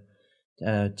Adriana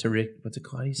what's it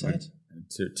called? How do you say it?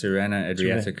 Tirreno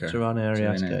Adriatico. Tirreno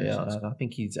Adriatico. Yeah, I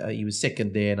think he was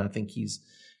second there, and I think he's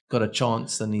got a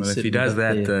chance, and if he does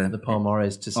that, the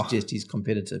Palmares to suggest he's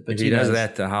competitive. But if he does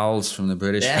that, the howls from the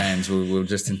British fans will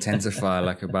just intensify,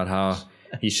 about how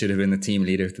he should have been the team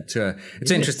leader of the Tour. It's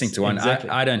interesting to one. Exactly.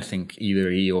 I don't think either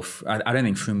he or I don't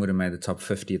think Froome would have made the top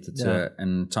 50 at the Tour,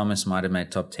 and Thomas might have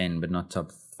made top 10, but not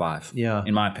top 5. Yeah,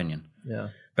 in my opinion. Yeah,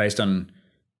 based on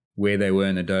where they were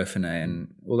in the Dauphiné,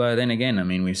 and although then again, I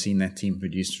mean, we've seen that team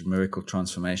produce miracle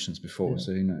transformations before,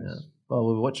 so who knows. Yeah. Well,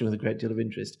 we're watching with a great deal of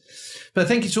interest. But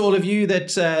thank you to all of you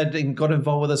that got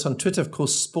involved with us on Twitter. Of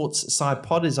course, Sports Side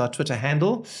Pod is our Twitter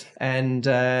handle. And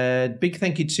big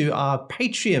thank you to our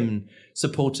Patreon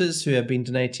supporters who have been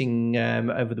donating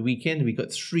over the weekend. We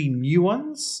got 3 new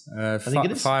ones. I think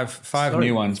it is. Five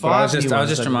new ones. But I was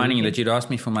just reminding you that you'd asked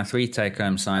me for my 3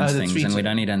 take-home science things, and we'd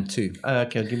only done 2.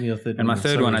 Okay, give me your third one. And my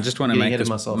third one, I just want to make this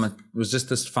was just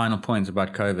this final point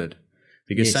about COVID.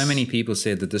 Because so many people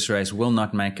said that this race will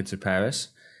not make it to Paris.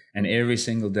 And every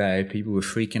single day, people were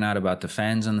freaking out about the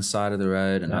fans on the side of the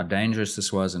road and how dangerous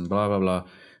this was and blah, blah, blah.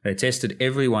 They tested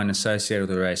everyone associated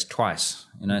with the race twice.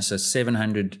 So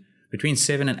between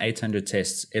 700 and 800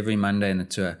 tests every Monday in the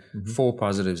Tour. 4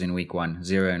 positives in week 1,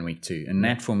 0 in week 2. And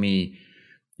that for me,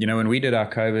 when we did our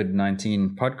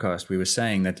COVID-19 podcast, we were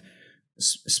saying that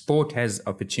sport has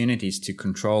opportunities to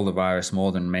control the virus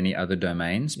more than many other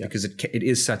domains because it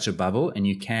is such a bubble, and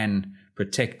you can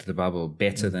protect the bubble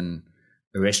better than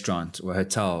a restaurant or a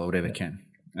hotel or whatever can.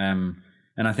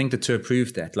 And I think the Tour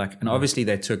proved that. And obviously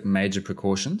they took major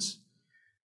precautions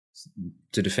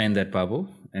to defend that bubble,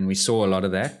 and we saw a lot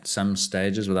of that. Some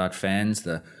stages without fans,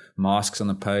 the masks on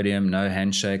the podium, no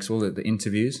handshakes, all the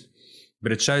interviews.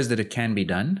 But it shows that it can be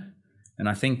done. And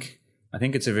I think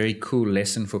it's a very cool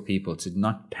lesson for people to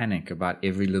not panic about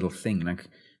every little thing. Like,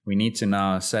 we need to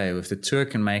now say, if the Tour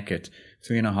can make it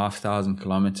 3,500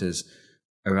 kilometers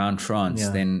around France,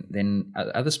 then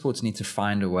other sports need to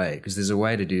find a way, because there's a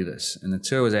way to do this. And the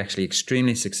Tour was actually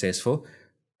extremely successful.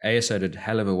 ASO did a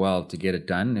hell of a while to get it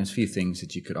done. There's a few things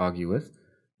that you could argue with,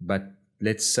 but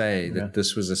let's say that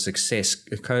this was a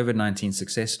COVID-19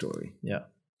 success story. Yeah.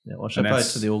 Well, chapeau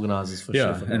to the organisers for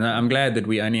sure. And I'm glad that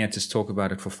we only had to talk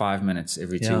about it for 5 minutes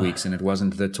every 2 weeks, and it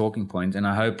wasn't the talking point. And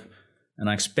I hope, and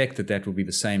I expect that will be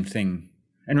the same thing.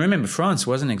 And remember, France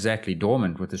wasn't exactly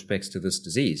dormant with respects to this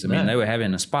disease. I mean, they were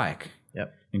having a spike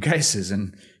in cases,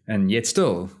 and yet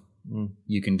still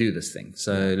you can do this thing.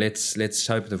 So let's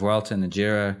hope the Vuelta and the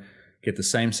Giro get the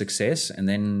same success, and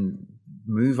then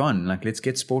move on. Like, let's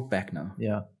get sport back now.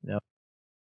 Yeah,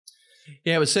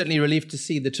 it was certainly a relief to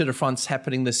see the Tour de France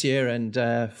happening this year. And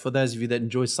for those of you that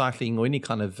enjoy cycling or any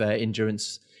kind of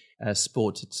endurance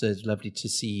sport, it's lovely to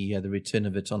see the return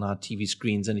of it on our TV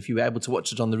screens. And if you were able to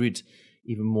watch it on the route,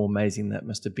 even more amazing that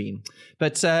must have been.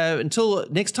 But until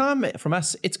next time, from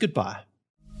us, it's goodbye.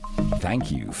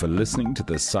 Thank you for listening to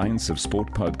the Science of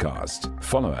Sport podcast.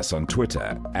 Follow us on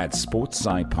Twitter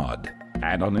 @SportsSciPod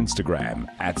and on Instagram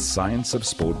 @Science of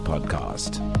Sport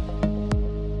Podcast.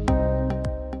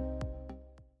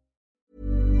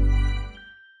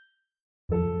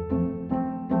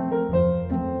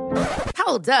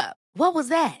 Hold up. What was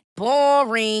that?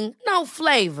 Boring. No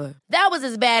flavor. That was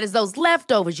as bad as those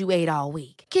leftovers you ate all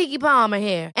week. Keke Palmer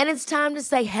here. And it's time to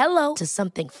say hello to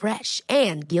something fresh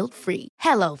and guilt-free.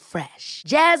 Hello Fresh.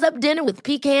 Jazz up dinner with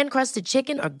pecan-crusted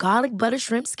chicken or garlic butter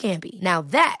shrimp scampi. Now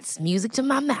that's music to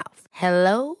my mouth.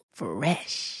 Hello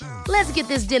Fresh. Let's get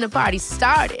this dinner party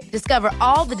started. Discover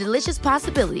all the delicious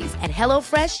possibilities at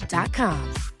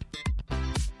HelloFresh.com.